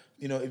bit.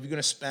 If you're going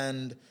to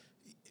spend,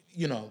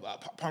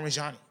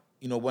 Parmigiani.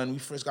 When we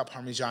first got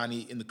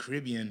Parmigiani in the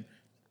Caribbean,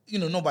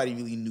 nobody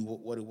really knew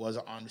what it was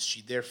on the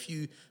street. There,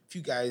 few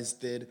guys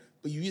did,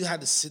 but you really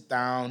had to sit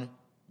down,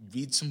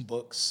 read some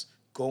books,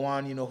 go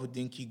on,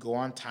 Hodinkee, go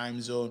on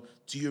Time Zone,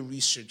 do your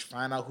research,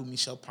 find out who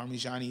Michel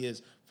Parmigiani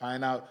is,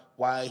 find out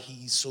why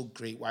he's so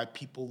great, why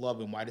people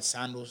love him, why the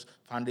Sandoz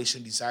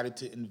Foundation decided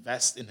to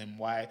invest in him,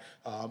 why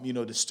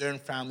the Stern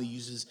family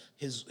uses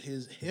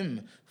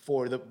him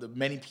for the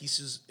many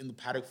pieces in the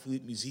Patek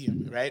Philippe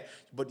Museum, right?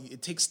 But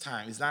it takes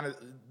time.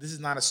 This is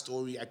not a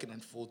story I can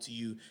unfold to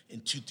you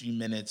in 2-3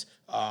 minutes,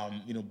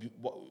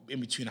 in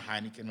between a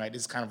Heineken, right?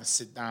 This is kind of a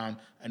sit down.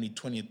 I need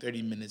 20 or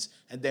 30 minutes,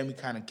 and then we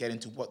kind of get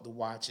into what the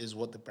watch is,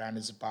 what the brand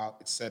is about,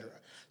 etc.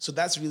 So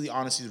that's really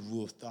honestly the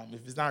rule of thumb.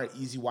 If it's not an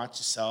easy watch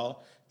to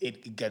sell,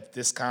 it gets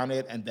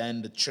discounted, and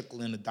then the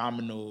trickle in the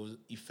domino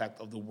effect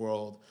of the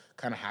world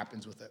kind of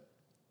happens with it.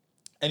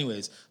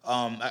 Anyways,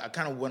 I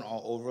kind of went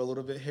all over a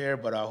little bit here,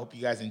 but I hope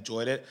you guys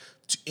enjoyed it.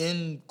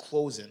 In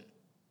closing,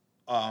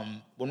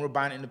 when we're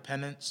buying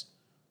independents,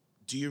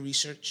 do your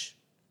research,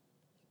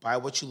 buy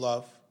what you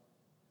love,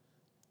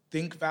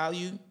 think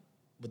value,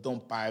 but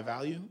don't buy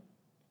value,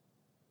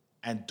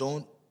 and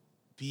don't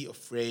be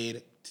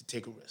afraid to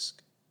take a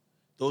risk.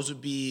 Those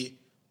would be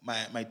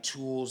my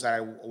tools that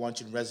I want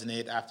you to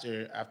resonate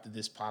after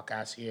this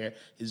podcast here,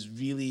 is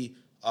really,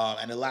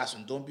 and the last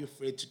one, don't be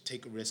afraid to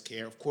take a risk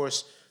here. Of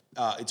course,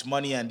 it's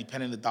money, and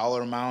depending on the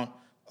dollar amount,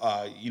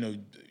 you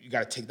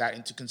got to take that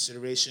into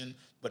consideration.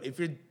 But if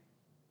you're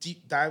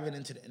deep diving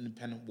into the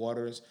independent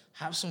waters,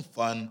 have some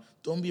fun.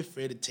 Don't be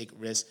afraid to take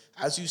risks.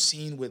 As you've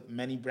seen with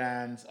many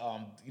brands,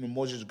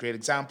 Moser is a great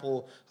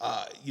example.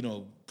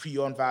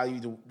 Pre-owned value,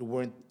 they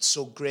weren't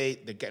so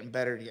great. They're getting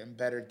better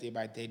day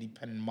by day,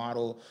 dependent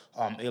model.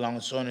 A. Lange &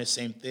 Söhne,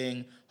 same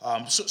thing.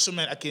 So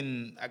man,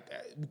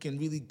 we can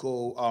really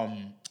go.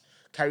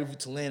 Carrie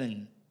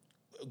Vitoline,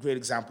 a great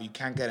example. You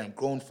can't get him.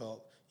 Gronfeld,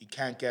 you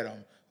can't get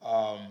him.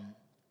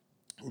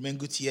 Romain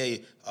Gaultier,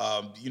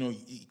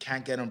 you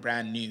can't get them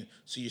brand new.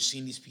 So you're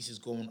seeing these pieces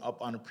going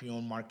up on the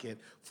pre-owned market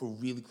for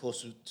really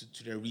close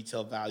to their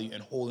retail value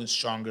and holding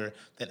stronger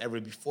than ever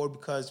before,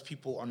 because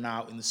people are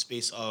now in the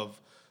space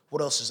of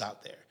what else is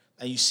out there.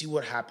 And you see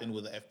what happened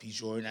with the FP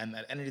Journe. And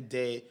at the end of the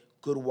day,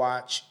 good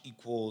watch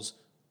equals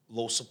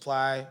low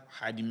supply,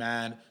 high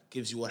demand,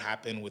 gives you what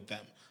happened with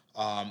them.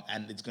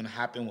 And it's going to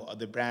happen with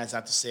other brands.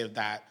 Not to say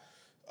that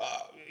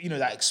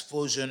that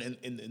explosion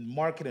in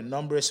market and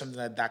numbers, something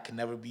that can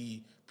never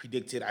be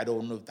predicted. I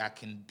don't know if that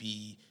can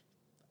be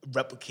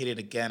replicated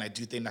again. I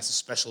do think that's a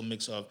special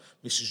mix of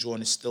Mr.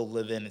 Journe is still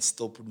living and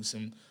still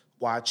producing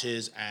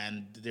watches,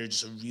 and there's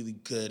just a really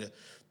good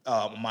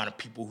amount of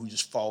people who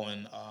just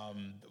following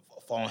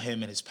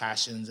him and his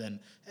passions. And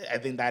I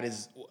think that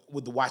is,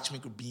 with the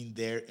watchmaker being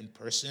there in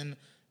person,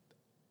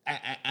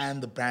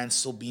 and the brand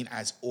still being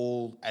as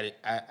old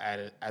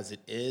as it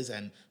is,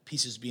 and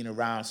pieces being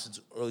around since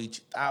the early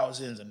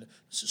 2000s, and the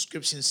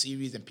subscription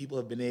series, and people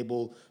have been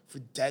able for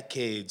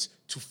decades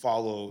to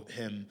follow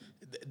him.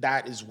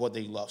 That is what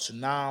they love. So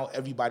now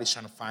everybody's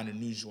trying to find a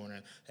new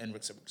Journe, and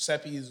Rick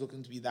Seppi is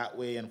looking to be that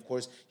way. And of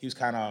course, he was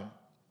kind of,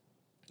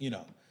 he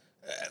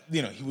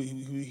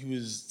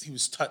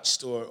was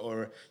touched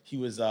or he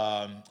was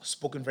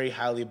spoken very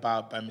highly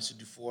about by Mr.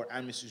 Dufour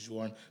and Mr.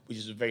 Journe, which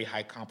is a very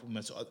high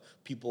compliment. So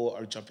people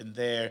are jumping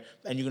there,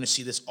 and you're going to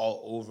see this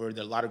all over.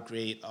 There are a lot of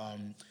great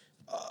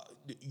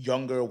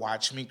younger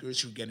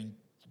watchmakers who are getting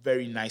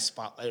very nice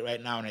spotlight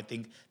right now, and I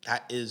think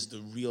that is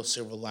the real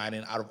silver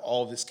lining out of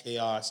all this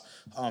chaos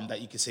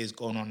that you could say is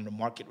going on in the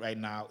market right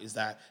now, is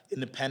that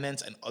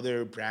independents and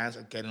other brands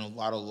are getting a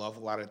lot of love, a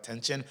lot of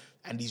attention,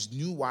 and these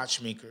new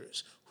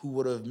watchmakers who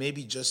would have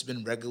maybe just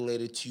been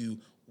regulated to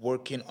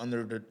working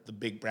under the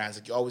big brands.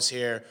 Like you always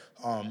hear,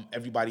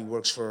 everybody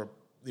works for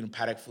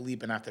Patek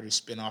Philippe, and after they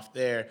spin off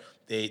there,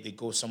 they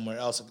go somewhere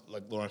else,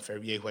 like Laurent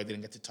Ferrier, who I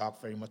didn't get to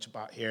talk very much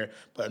about here,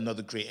 but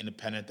another great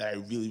independent that I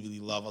really,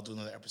 really love. I'll do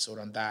another episode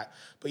on that.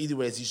 But either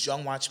way, it's these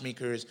young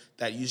watchmakers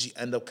that usually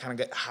end up kind of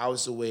get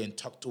housed away and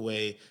tucked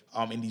away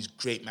in these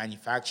great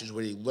manufacturers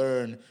where they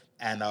learn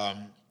and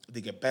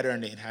they get better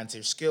and they enhance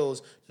their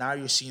skills. Now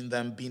you're seeing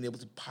them being able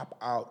to pop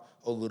out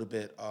a little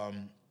bit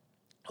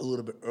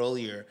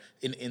earlier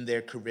in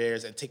their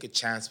careers and take a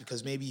chance,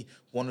 because maybe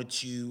one or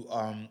two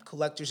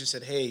collectors have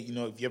said, hey,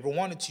 if you ever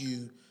wanted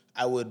to,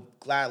 I would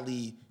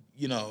gladly,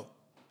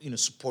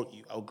 support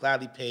you. I would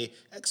gladly pay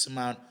X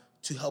amount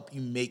to help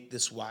you make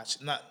this watch.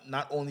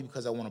 Not only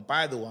because I want to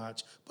buy the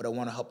watch, but I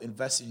want to help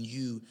invest in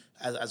you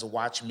as a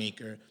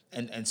watchmaker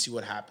and see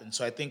what happens.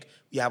 So I think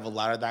we have a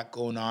lot of that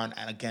going on.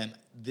 And again,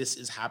 this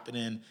is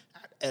happening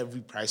at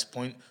every price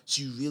point.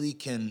 So you really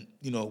can,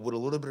 with a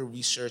little bit of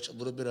research, a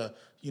little bit of,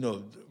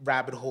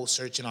 rabbit hole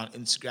searching on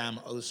Instagram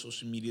or other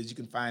social medias, you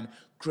can find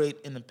great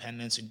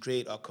independents and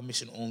great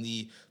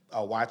commission-only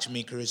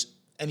watchmakers,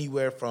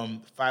 anywhere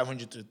from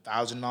 $500 to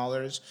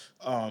 $1,000,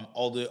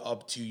 all the way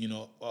up to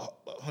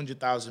 $100,000,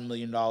 $1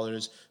 million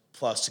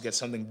plus to get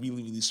something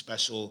really, really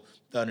special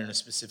done in a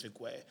specific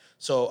way.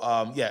 So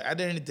at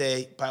the end of the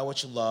day, buy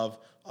what you love.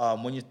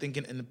 When you're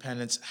thinking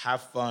independence,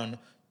 have fun,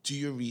 do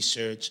your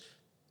research,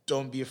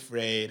 don't be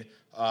afraid.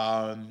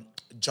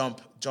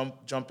 Jump in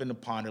the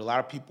pond. There are a lot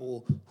of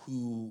people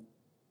who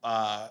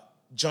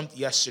jumped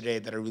yesterday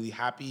that are really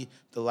happy.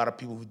 There are a lot of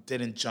people who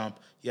didn't jump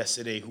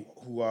yesterday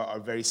who are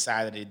very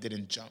sad that they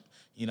didn't jump.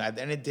 At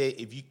the end of the day,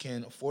 if you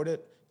can afford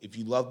it, if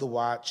you love the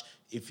watch,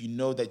 if you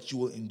know that you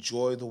will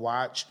enjoy the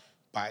watch,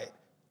 buy it.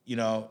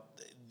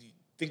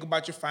 Think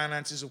about your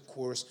finances, of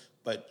course,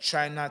 but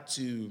try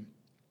to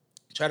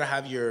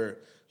have your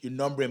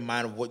number in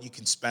mind of what you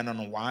can spend on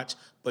a watch,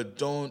 but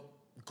don't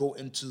go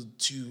into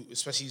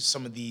especially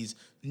some of these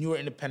newer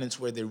independents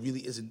where there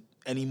really isn't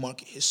any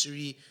market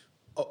history,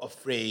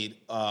 afraid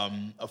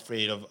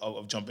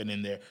of jumping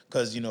in there.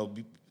 Because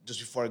just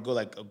before I go,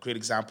 like a great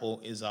example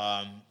is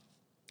the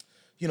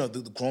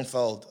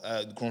Gronfeld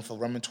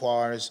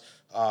repertoires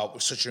were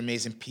such an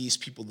amazing piece.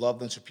 People love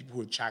them, so people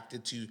who are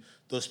attracted to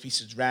those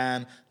pieces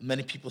ran.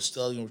 Many people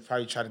still,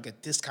 probably try to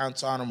get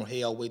discounts on them, or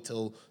hey, I'll wait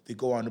till they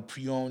go on the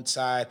pre-owned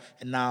side.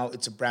 And now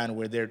it's a brand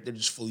where they're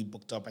just fully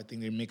booked up. I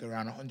think they make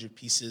around 100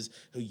 pieces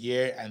a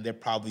year, and they're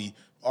probably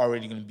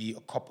already going to be a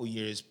couple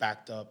years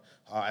backed up.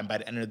 And by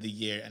the end of the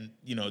year, and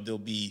they'll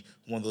be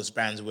one of those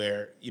brands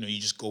where you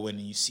just go in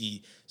and you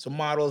see some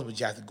models, but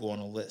you have to go on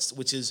a list,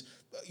 which is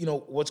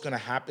what's going to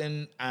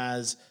happen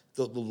as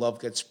the love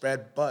gets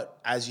spread. But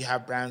as you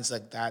have brands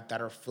like that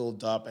are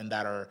filled up and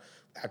that are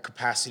at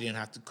capacity and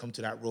have to come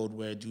to that road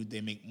where do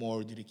they make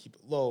more, do they keep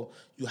it low,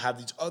 you have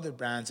these other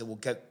brands that will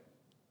get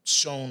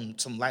some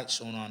light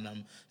shown on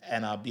them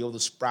and be able to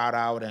sprout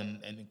out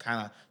and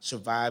kind of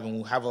survive. And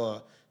we'll have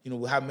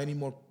many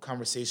more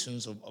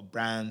conversations of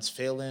brands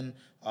failing.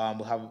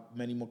 We'll have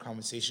many more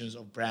conversations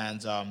of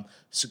brands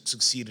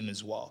succeeding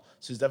as well.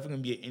 So it's definitely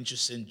going to be an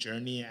interesting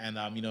journey, and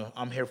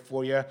I'm here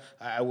for you.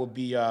 I will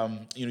be,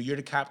 you're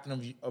the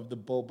captain of the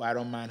boat, but I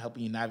don't mind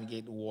helping you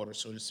navigate the water,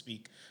 so to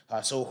speak.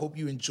 So hope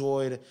you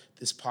enjoyed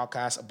this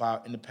podcast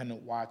about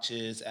independent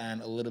watches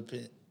and a little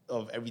bit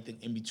of everything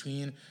in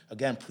between.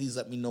 Again, please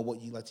let me know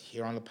what you'd like to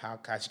hear on the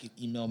podcast. You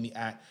can email me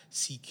at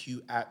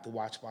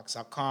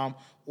cq@thewatchbox.com,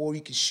 or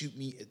you can shoot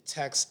me a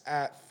text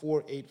at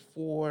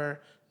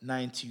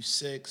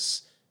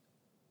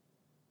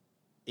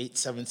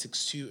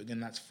 484-926-8762. Again,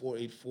 that's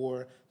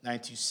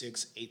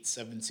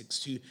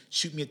 484-926-8762.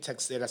 Shoot me a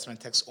text there. That's my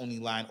text-only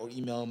line, or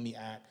email me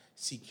at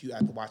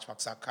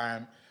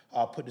cq@thewatchbox.com.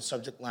 Put the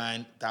subject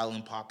line, dial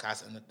in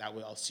podcast, and that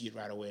way I'll see it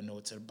right away and know what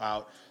it's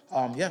about.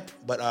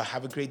 But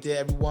have a great day,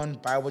 everyone.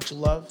 Buy what you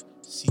love.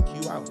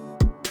 CQ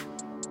out.